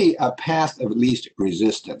was really a path of least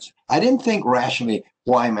resistance. I didn't think rationally,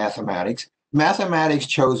 why mathematics? Mathematics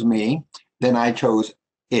chose me, then I chose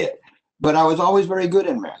it. But I was always very good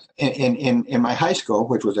in math. In my high school,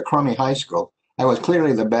 which was a crummy high school, I was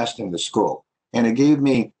clearly the best in the school. And it gave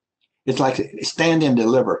me, it's like stand and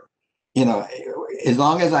deliver. As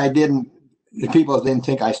long as the people didn't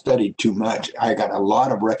think I studied too much, I got a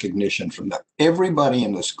lot of recognition from everybody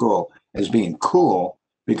in the school as being cool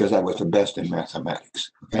because I was the best in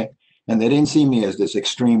mathematics, okay? And they didn't see me as this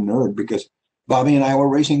extreme nerd because Bobby and I were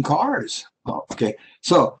racing cars, okay?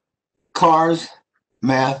 So cars,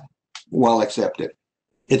 math, well accepted.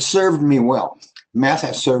 It served me well. Math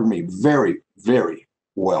has served me very, very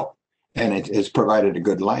well. And it's provided a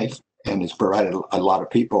good life, and it's provided a lot of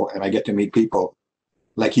people, and I get to meet people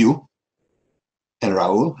like you and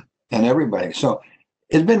Raul and everybody. So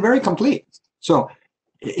it's been very complete. So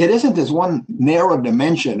it isn't this one narrow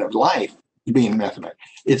dimension of life being mathematics.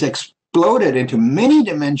 It's exploded into many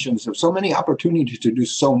dimensions of so many opportunities to do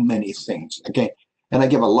so many things, okay? And I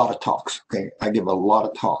give a lot of talks, okay? I give a lot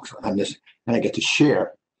of talks on this, and I get to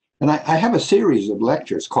share. And I have a series of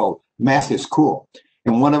lectures called Math is Cool.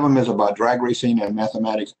 And one of them is about drag racing and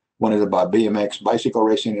mathematics. One is about BMX, bicycle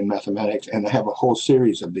racing and mathematics. And I have a whole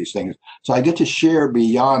series of these things. So I get to share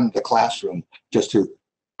beyond the classroom just to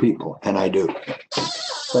people, and I do.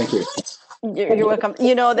 Thank you. You're welcome.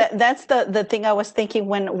 That's the thing I was thinking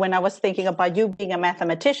when I was thinking about you being a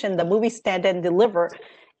mathematician, the movie Stand and Deliver,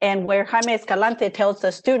 and where Jaime Escalante tells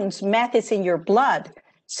the students, math is in your blood.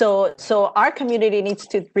 So our community needs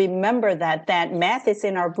to remember that math is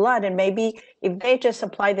in our blood, and maybe if they just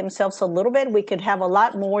apply themselves a little bit, we could have a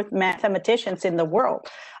lot more mathematicians in the world.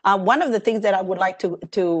 One of the things that I would like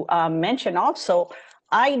to mention also,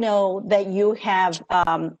 I know that you have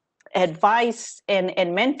advised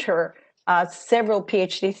and mentor several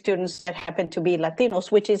PhD students that happen to be Latinos,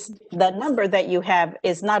 which is the number that you have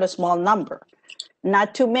is not a small number.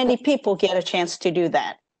 Not too many people get a chance to do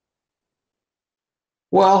that.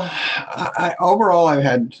 Well, overall, I've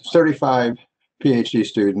had 35 PhD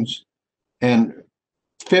students, and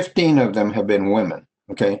 15 of them have been women,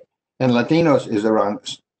 okay? And Latinos is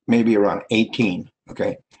maybe around 18,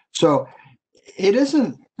 okay? So it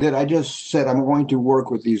isn't that I just said I'm going to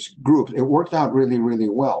work with these groups. It worked out really, really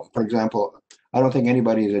well. For example, I don't think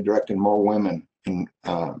anybody has directed more women in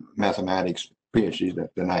mathematics PhDs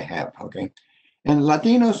than I have, okay? And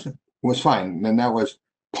Latinos was fine, and that was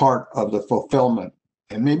part of the fulfillment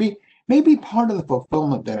And maybe part of the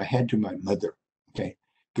fulfillment that I had to my mother, okay,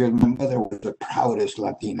 because my mother was the proudest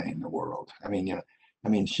Latina in the world. I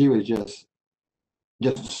mean, she was just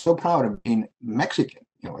so proud of being Mexican,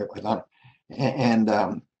 and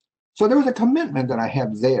so there was a commitment that I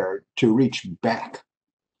have there to reach back.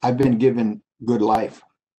 I've been given good life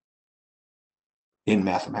in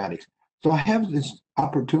mathematics, so I have this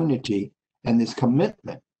opportunity and this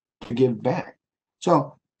commitment to give back.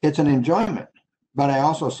 So it's an enjoyment, but I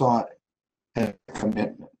also saw it as a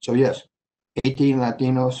commitment. So yes, 18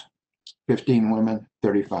 Latinos, 15 women,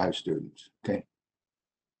 35 students. Okay,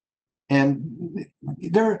 and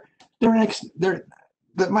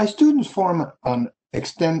my students form a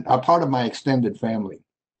part of my extended family.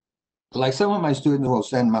 Like some of my students will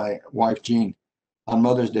send my wife Jean on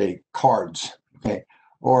Mother's Day cards, okay,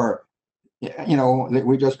 or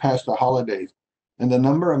we just passed the holidays, and the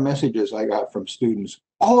number of messages I got from students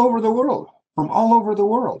all over the world,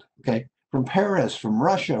 okay, from Paris, from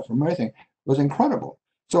Russia, from everything, was incredible.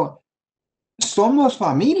 So somos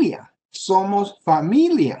familia,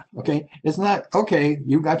 okay? It's not, okay,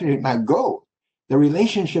 you got to now go. The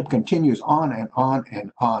relationship continues on and on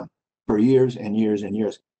and on for years and years and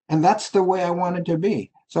years. And that's the way I want it to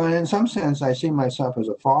be. So in some sense, I see myself as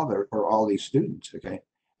a father for all these students, okay?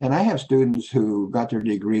 And I have students who got their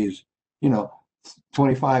degrees,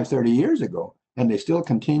 25, 30 years ago, and they still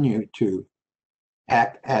continue to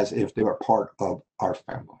act as if they were part of our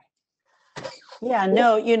family. Yeah,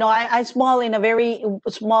 no, in a very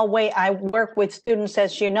small way, I work with students,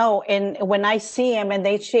 as you know, and when I see them and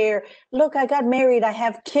they share, look, I got married, I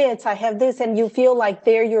have kids, I have this, and you feel like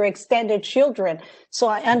they're your extended children. So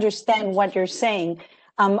I understand what you're saying.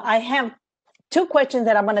 I have two questions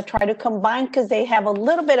that I'm going to try to combine because they have a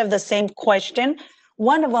little bit of the same question.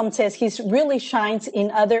 One of them says he really shines in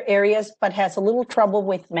other areas, but has a little trouble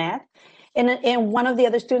with math. And one of the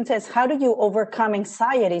other students says, how do you overcome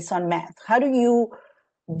anxieties on math? How do you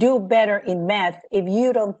do better in math if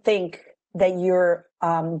you don't think that you're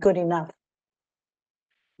good enough?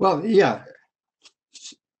 Well, yeah,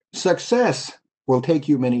 success will take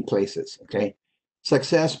you many places, okay?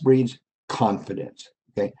 Success breeds confidence,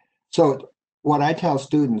 okay? So what I tell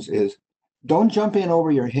students is, don't jump in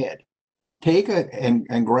over your head. Take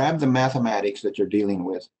and grab the mathematics that you're dealing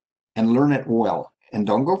with and learn it well. And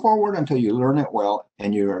don't go forward until you learn it well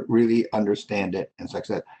and you really understand it and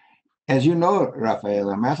success. As you know,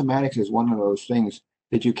 Rafaela, mathematics is one of those things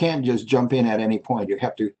that you can't just jump in at any point. You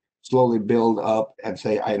have to slowly build up and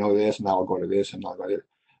say, I know this, and I'll go to this, and I'll go to this.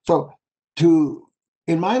 So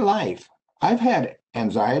in my life, I've had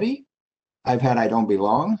anxiety, I've had I don't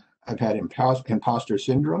belong, I've had imposter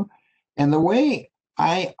syndrome. And the way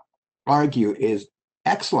I argue is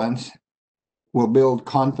excellence will build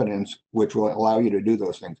confidence, which will allow you to do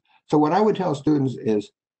those things. So what I would tell students is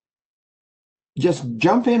just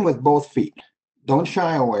jump in with both feet. Don't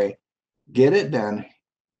shy away. Get it done.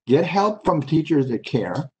 Get help from teachers that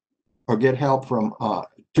care, or get help from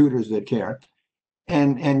tutors that care,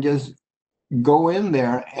 and just go in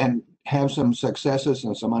there and have some successes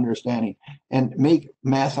and some understanding, and make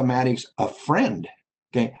mathematics a friend.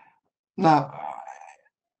 Okay. Now,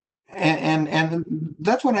 and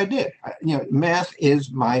that's what I did. Math is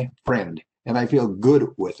my friend, and I feel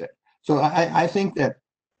good with it. So I think that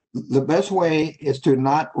the best way is to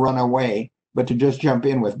not run away, but to just jump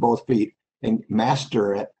in with both feet and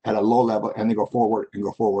master it at a low level, and then go forward and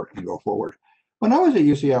go forward and go forward. When I was at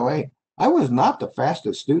UCLA, I was not the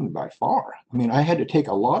fastest student by far. I mean, I had to take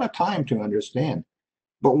a lot of time to understand.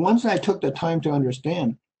 But once I took the time to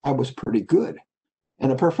understand, I was pretty good.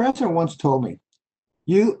 And a professor once told me,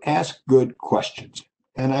 you ask good questions.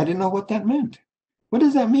 And I didn't know what that meant. What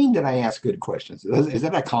does that mean that I ask good questions? Is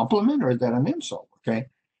that a compliment or is that an insult? Okay.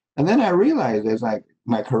 And then I realized as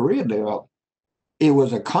my career developed, it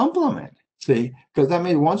was a compliment. See, because that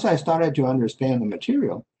means once I started to understand the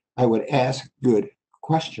material, I would ask good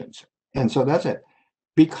questions. And so that's it.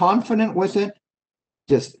 Be confident with it.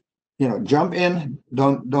 Just, jump in.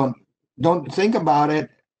 Don't think about it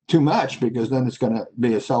too much, because then it's going to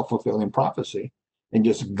be a self-fulfilling prophecy. And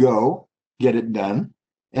just go get it done.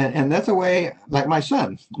 And that's a way, like my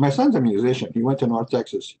son's a musician. He went to North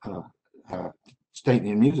Texas State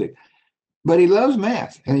in music, but he loves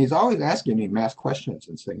math, and he's always asking me math questions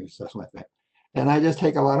and things and stuff like that. And I just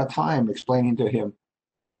take a lot of time explaining to him,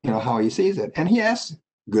 how he sees it. And he asks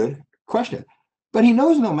good questions, but he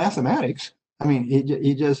knows no mathematics. I mean,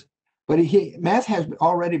 math has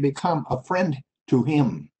already become a friend to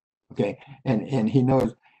him. Okay. And he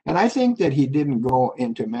knows. And I think that he didn't go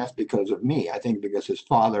into math because of me. I think because his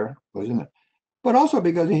father was in it, but also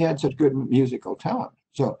because he had such good musical talent.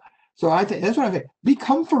 So So I think that's what I think. Be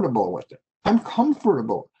comfortable with it. I'm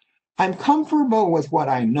comfortable. I'm comfortable with what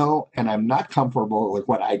I know, and I'm not comfortable with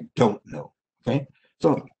what I don't know. Okay.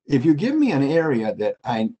 So if you give me an area that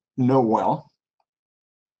I know well,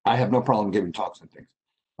 I have no problem giving talks and things.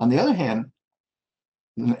 On the other hand,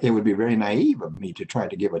 it would be very naive of me to try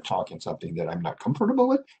to give a talk in something that I'm not comfortable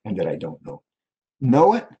with and that I don't know.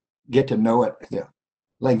 Know it, get to know it. Yeah.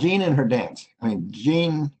 Like Jean and her dance. I mean,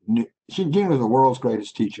 Jean was the world's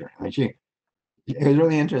greatest teacher. I mean, it was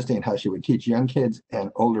really interesting how she would teach young kids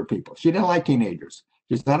and older people. She didn't like teenagers.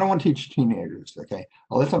 She said, I don't want to teach teenagers. Okay.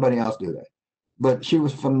 I'll let somebody else do that. But she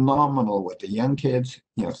was phenomenal with the young kids,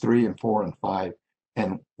 3 and 4 and 5,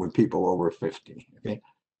 and with people over 50. Okay.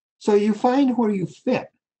 So you find where you fit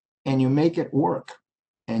and you make it work.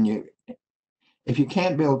 And if you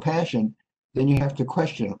can't build passion, then you have to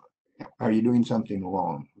question, are you doing something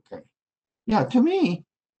wrong? Okay. Yeah, to me,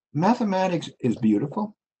 mathematics is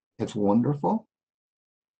beautiful. It's wonderful.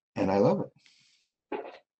 And I love it.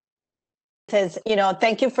 Says,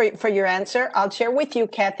 thank you for your answer. I'll share with you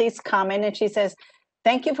Kathy's comment, and she says,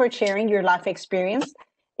 thank you for sharing your life experience.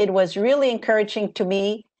 It was really encouraging to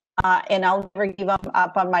me, and I'll never give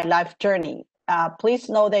up on my life journey. Please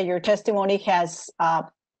know that your testimony has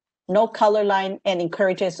no color line and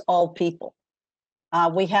encourages all people.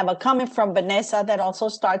 We have a comment from Vanessa that also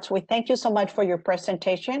starts with, thank you so much for your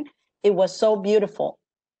presentation. It was so beautiful.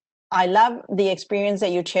 I love the experience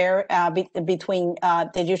that you share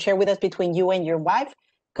that you share with us between you and your wife.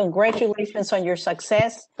 Congratulations on your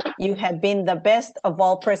success. You have been the best of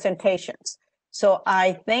all presentations. So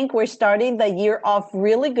I think we're starting the year off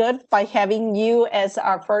really good by having you as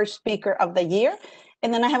our first speaker of the year.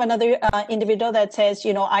 And then I have another individual that says,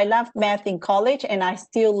 I love math in college and I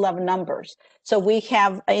still love numbers. So we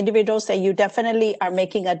have individuals that you definitely are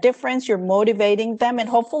making a difference. You're motivating them, and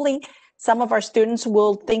hopefully some of our students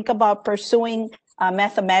will think about pursuing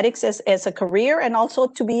mathematics as a career, and also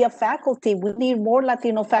to be a faculty. We need more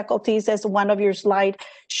Latino faculties, as one of your slides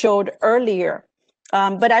showed earlier.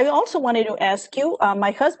 But I also wanted to ask you,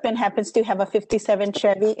 my husband happens to have a 57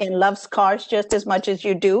 Chevy and loves cars just as much as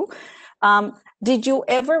you do. Did you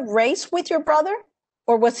ever race with your brother,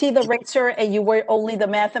 or was he the racer and you were only the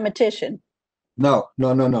mathematician? No.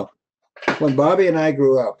 When Bobby and I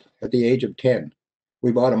grew up at the age of 10,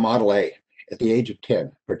 we bought a Model A at the age of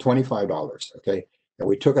 10 for $25. Okay. And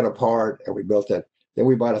we took it apart and we built it. Then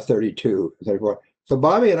we bought a 32, 34. So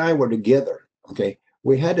Bobby and I were together. Okay.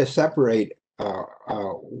 We had to separate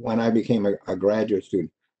when I became a graduate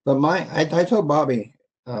student. But I told Bobby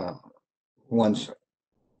once,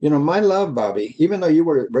 my love, Bobby, even though you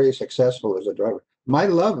were very successful as a driver, my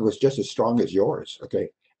love was just as strong as yours. Okay.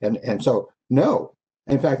 And so, no.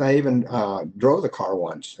 In fact, I even drove the car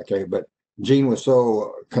once. Okay. But Jean was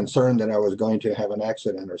so concerned that I was going to have an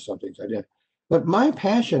accident or something. So I didn't. But my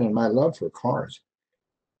passion and my love for cars,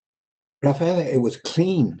 Rafael, it was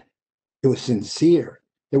clean. It was sincere.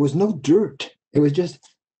 There was no dirt. It was just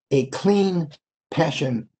a clean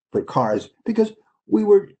passion for cars, because we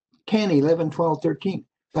were 10, 11, 12, 13.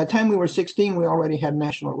 By the time we were 16, we already had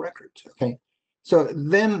national records. Okay. So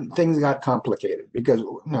then things got complicated because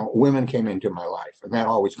women came into my life, and that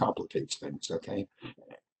always complicates things. Okay.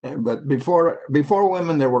 But before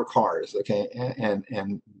women, there were cars. Okay.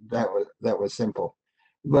 And that was simple.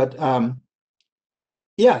 But but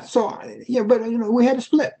we had to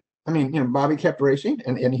split. I mean, Bobby kept racing,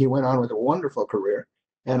 and he went on with a wonderful career,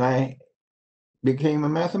 and I became a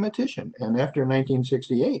mathematician. And after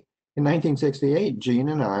 1968, Jean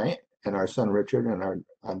and I and our son Richard and our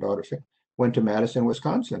daughter went to Madison,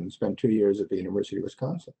 Wisconsin, and spent 2 years at the University of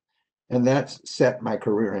Wisconsin, and that set my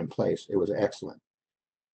career in place. It was excellent.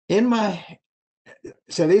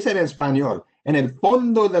 Se dice en español, en el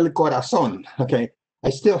fondo del corazón. Okay, I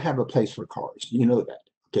still have a place for cars. You know that.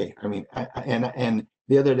 Okay, I mean, and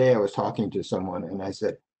the other day I was talking to someone, and they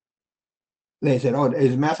said, "Oh,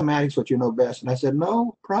 is mathematics what you know best?" And I said,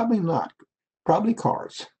 "No, probably not. Probably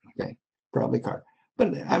cars." Okay, probably cars.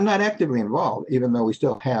 But I'm not actively involved, even though we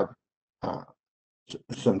still have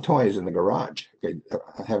some toys in the garage. Okay,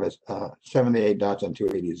 I have a 78 Datsun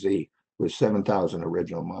 280Z with 7,000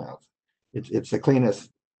 original miles. It's the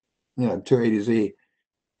cleanest, 280Z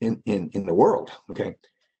in the world. Okay,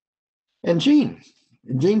 and Jean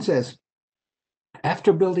says,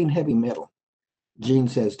 after building heavy metal, Jean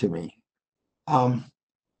says to me, "Can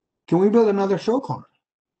we build another show car?"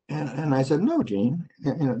 And I said, "No, Jean.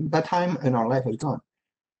 That time in our life is gone."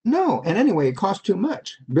 No, and anyway, it cost too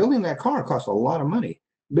much. Building that car cost a lot of money.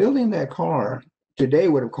 Building that car today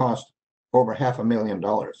would have cost over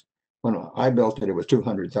 $500,000. When I built it, it was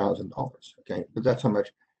 $200,000. Okay, but that's how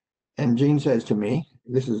much. And Jean says to me,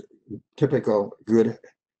 this is typical good,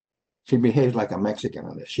 she behaved like a Mexican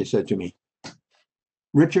on this. She said to me,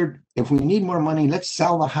 Richard, if we need more money, let's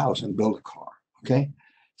sell the house and build a car. Okay.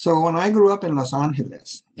 So when I grew up in Los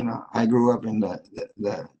Angeles, I grew up in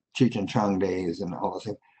the Cheech and Chong days and all those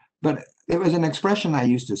things. But it was an expression I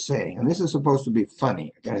used to say, and this is supposed to be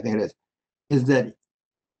funny. Okay, I think it is that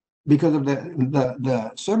because of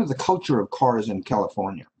the sort of the culture of cars in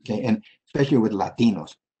California, okay, and especially with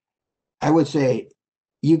Latinos, I would say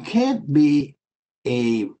you can't be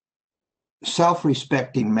a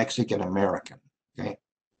self-respecting Mexican American, okay,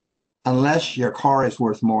 unless your car is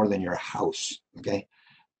worth more than your house, okay.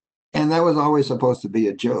 And that was always supposed to be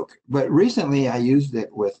a joke. But recently I used it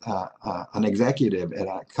with an executive at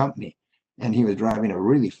a company, and he was driving a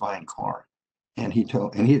really fine car. And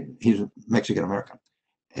he's Mexican American.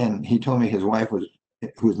 And he told me his wife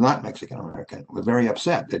who's not Mexican American, was very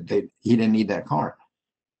upset that he didn't need that car.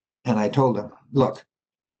 And I told him, look,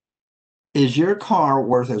 is your car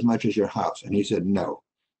worth as much as your house? And he said, no.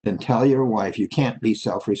 Then tell your wife you can't be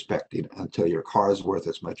self-respecting until your car is worth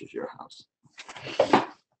as much as your house.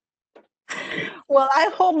 Well, I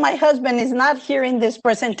hope my husband is not hearing this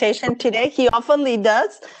presentation today. He often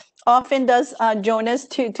does join us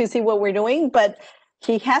to see what we're doing, but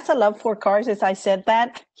he has a love for cars, as I said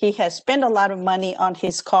that. He has spent a lot of money on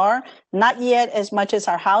his car, not yet as much as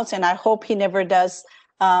our house, and I hope he never does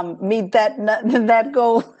meet that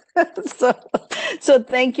goal. So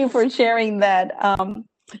thank you for sharing that.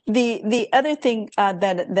 The other thing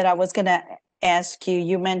that I was going to ask you,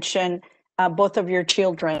 you mentioned both of your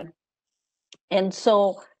children. And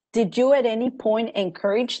so did you at any point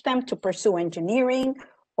encourage them to pursue engineering,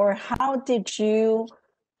 or how did you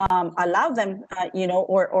allow them,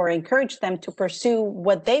 or encourage them to pursue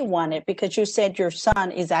what they wanted? Because you said your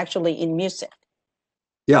son is actually in music.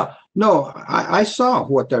 Yeah, no, I saw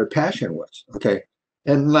what their passion was. Okay.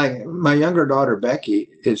 And like my younger daughter,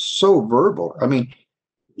 Becky, is so verbal. I mean,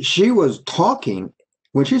 she was talking,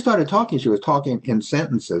 when she started talking, she was talking in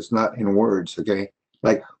sentences, not in words. Okay.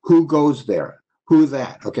 Like who goes there? Who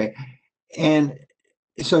that? Okay. And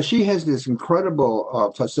so she has this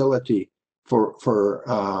incredible facility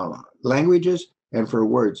for languages and for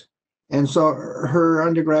words. And so her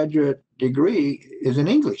undergraduate degree is in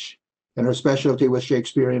English, and her specialty was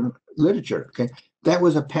Shakespearean literature. Okay. That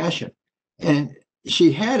was a passion. And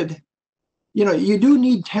she had, you do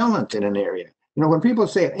need talent in an area. When people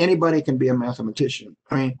say anybody can be a mathematician,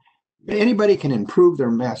 I mean, anybody can improve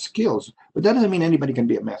their math skills, but that doesn't mean anybody can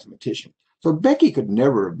be a mathematician. So Becky could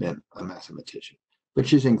never have been a mathematician, but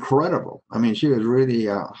she's incredible. I mean, she was really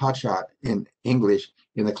a hotshot in English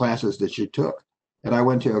in the classes that she took. And I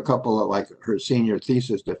went to a couple of like her senior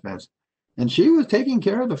thesis defense, and she was taking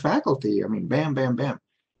care of the faculty. I mean, bam, bam, bam.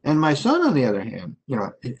 And my son, on the other hand,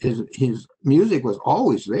 his music was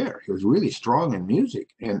always there. He was really strong in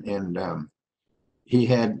music, and he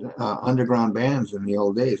had underground bands in the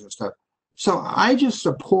old days and stuff. So I just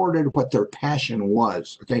supported what their passion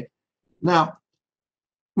was. Okay. Now,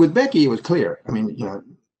 with Becky, it was clear. I mean,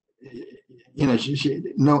 she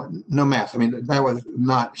no math. I mean, that was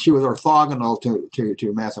not. She was orthogonal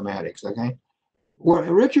to mathematics. Okay. Well,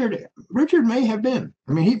 Richard may have been.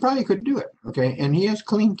 I mean, he probably could do it. Okay, and he has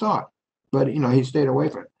clean thought, but he stayed away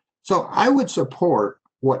from it. So I would support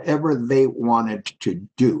whatever they wanted to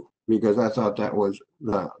do, because I thought that was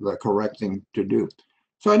the correct thing to do.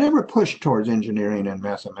 So I never pushed towards engineering and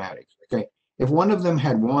mathematics. Okay. If one of them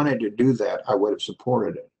had wanted to do that, I would have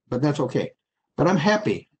supported it, but that's okay. But I'm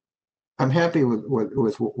happy. I'm happy with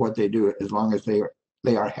what they do, as long as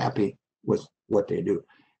they are happy with what they do.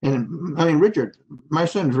 And I mean, my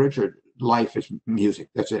son's Richard, life is music.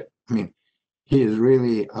 That's it. I mean, he is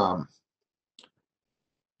really,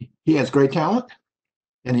 he has great talent,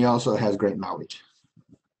 and he also has great knowledge.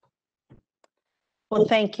 Well,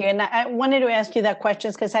 thank you. And I wanted to ask you that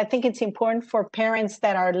question because I think it's important for parents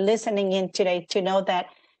that are listening in today to know that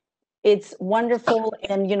it's wonderful.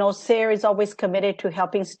 And, Sarah is always committed to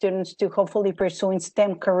helping students to hopefully pursuing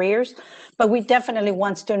STEM careers. But we definitely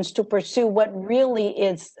want students to pursue what really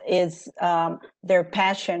is their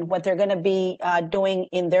passion, what they're going to be doing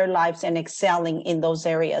in their lives and excelling in those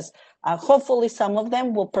areas. Hopefully, some of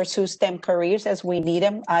them will pursue STEM careers as we need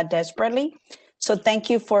them desperately. So thank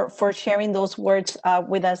you for sharing those words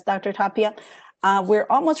with us, Dr. Tapia. We're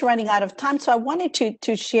almost running out of time, so I wanted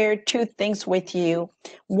to share two things with you.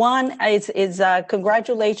 One is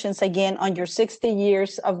congratulations again on your 60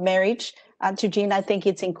 years of marriage to Jean. I think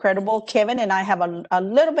it's incredible. Kevin and I have a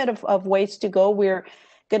little bit of ways to go. We're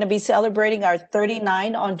going to be celebrating our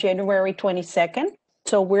 39 on January 22nd.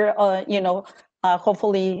 So we're,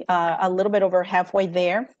 hopefully a little bit over halfway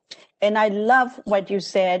there. And I love what you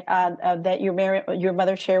said, that your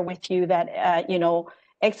mother shared with you, that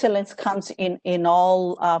excellence comes in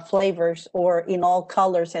all flavors, or in all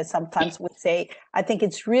colors, as sometimes we say. I think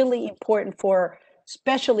it's really important for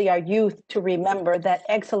especially our youth to remember that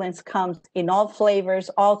excellence comes in all flavors,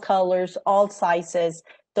 all colors, all sizes.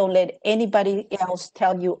 Don't let anybody else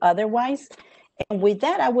tell you otherwise. And with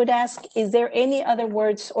that, I would ask, is there any other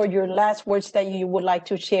words or your last words that you would like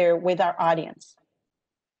to share with our audience?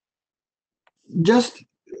 Just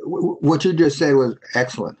what you just said was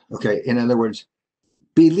excellent. Okay. In other words,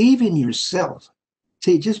 believe in yourself.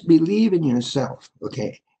 See, just believe in yourself.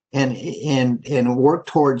 Okay. And work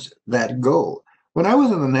towards that goal. When I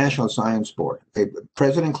was in the National Science Board,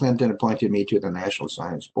 President Clinton appointed me to the National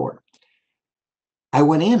Science Board. I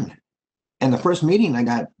went in, and the first meeting I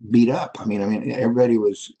got beat up. I mean, everybody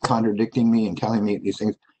was contradicting me and telling me these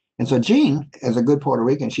things. And so Jean, as a good Puerto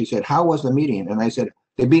Rican, she said, "How was the meeting?" And I said,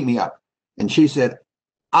 "They beat me up." And she said,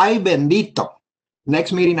 "Ay bendito.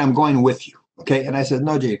 Next meeting, I'm going with you." Okay. And I said,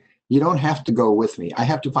 "No, Jean, you don't have to go with me. I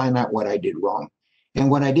have to find out what I did wrong."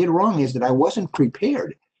 And what I did wrong is that I wasn't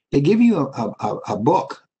prepared. They give you a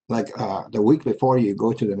book like the week before you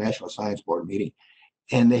go to the National Science Board meeting,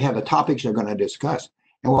 and they have the topics they're going to discuss.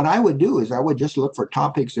 And what I would do is I would just look for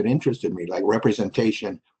topics that interested me, like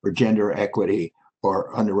representation or gender equity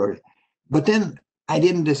or underrepresented. But then I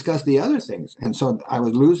didn't discuss the other things. And so I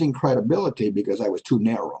was losing credibility because I was too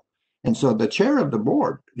narrow. And so the chair of the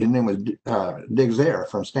board, his name was Dick Zare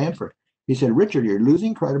from Stanford, he said, "Richard, you're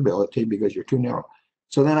losing credibility because you're too narrow."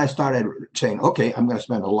 So then I started saying, okay, I'm going to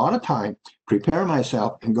spend a lot of time, prepare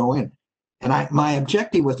myself, and go in. And my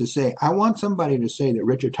objective was to say, I want somebody to say that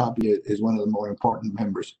Richard Tapia is one of the more important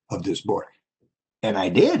members of this board. And I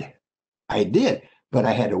did. But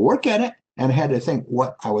I had to work at it, and I had to think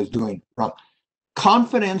what I was doing wrong.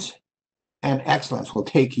 Confidence and excellence will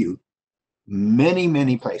take you many,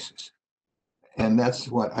 many places. And that's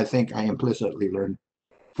what I think I implicitly learned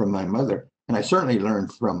from my mother. And I certainly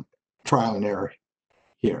learned from trial and error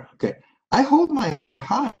here. Okay. I hold my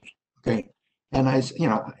high. Okay. And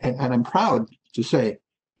and I'm proud to say,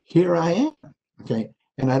 here I am. Okay.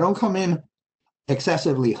 And I don't come in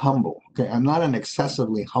excessively humble. Okay. I'm not an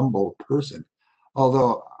excessively humble person,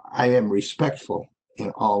 although I am respectful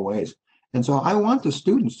in all ways. And so I want the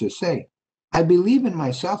students to say, I believe in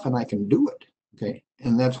myself and I can do it. Okay.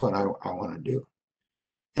 And that's what I want to do.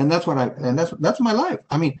 And that's my life.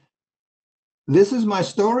 I mean, this is my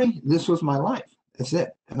story. This was my life. That's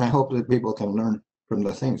it. And I hope that people can learn from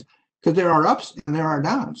the things, because there are ups and there are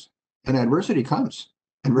downs, and adversity comes.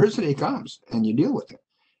 Adversity comes, and you deal with it.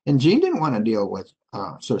 And Jean didn't want to deal with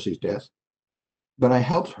Cersei's death, but I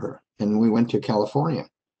helped her, and we went to California.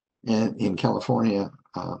 And in California,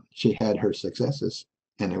 she had her successes,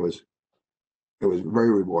 and it was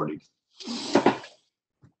very rewarding.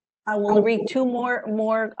 I will read two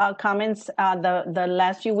more comments. The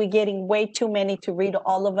last few, we're getting way too many to read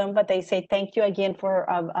all of them, but they say, thank you again for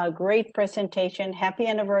a great presentation. Happy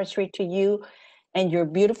anniversary to you and your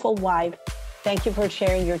beautiful wife. Thank you for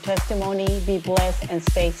sharing your testimony. Be blessed and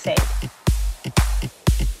stay safe.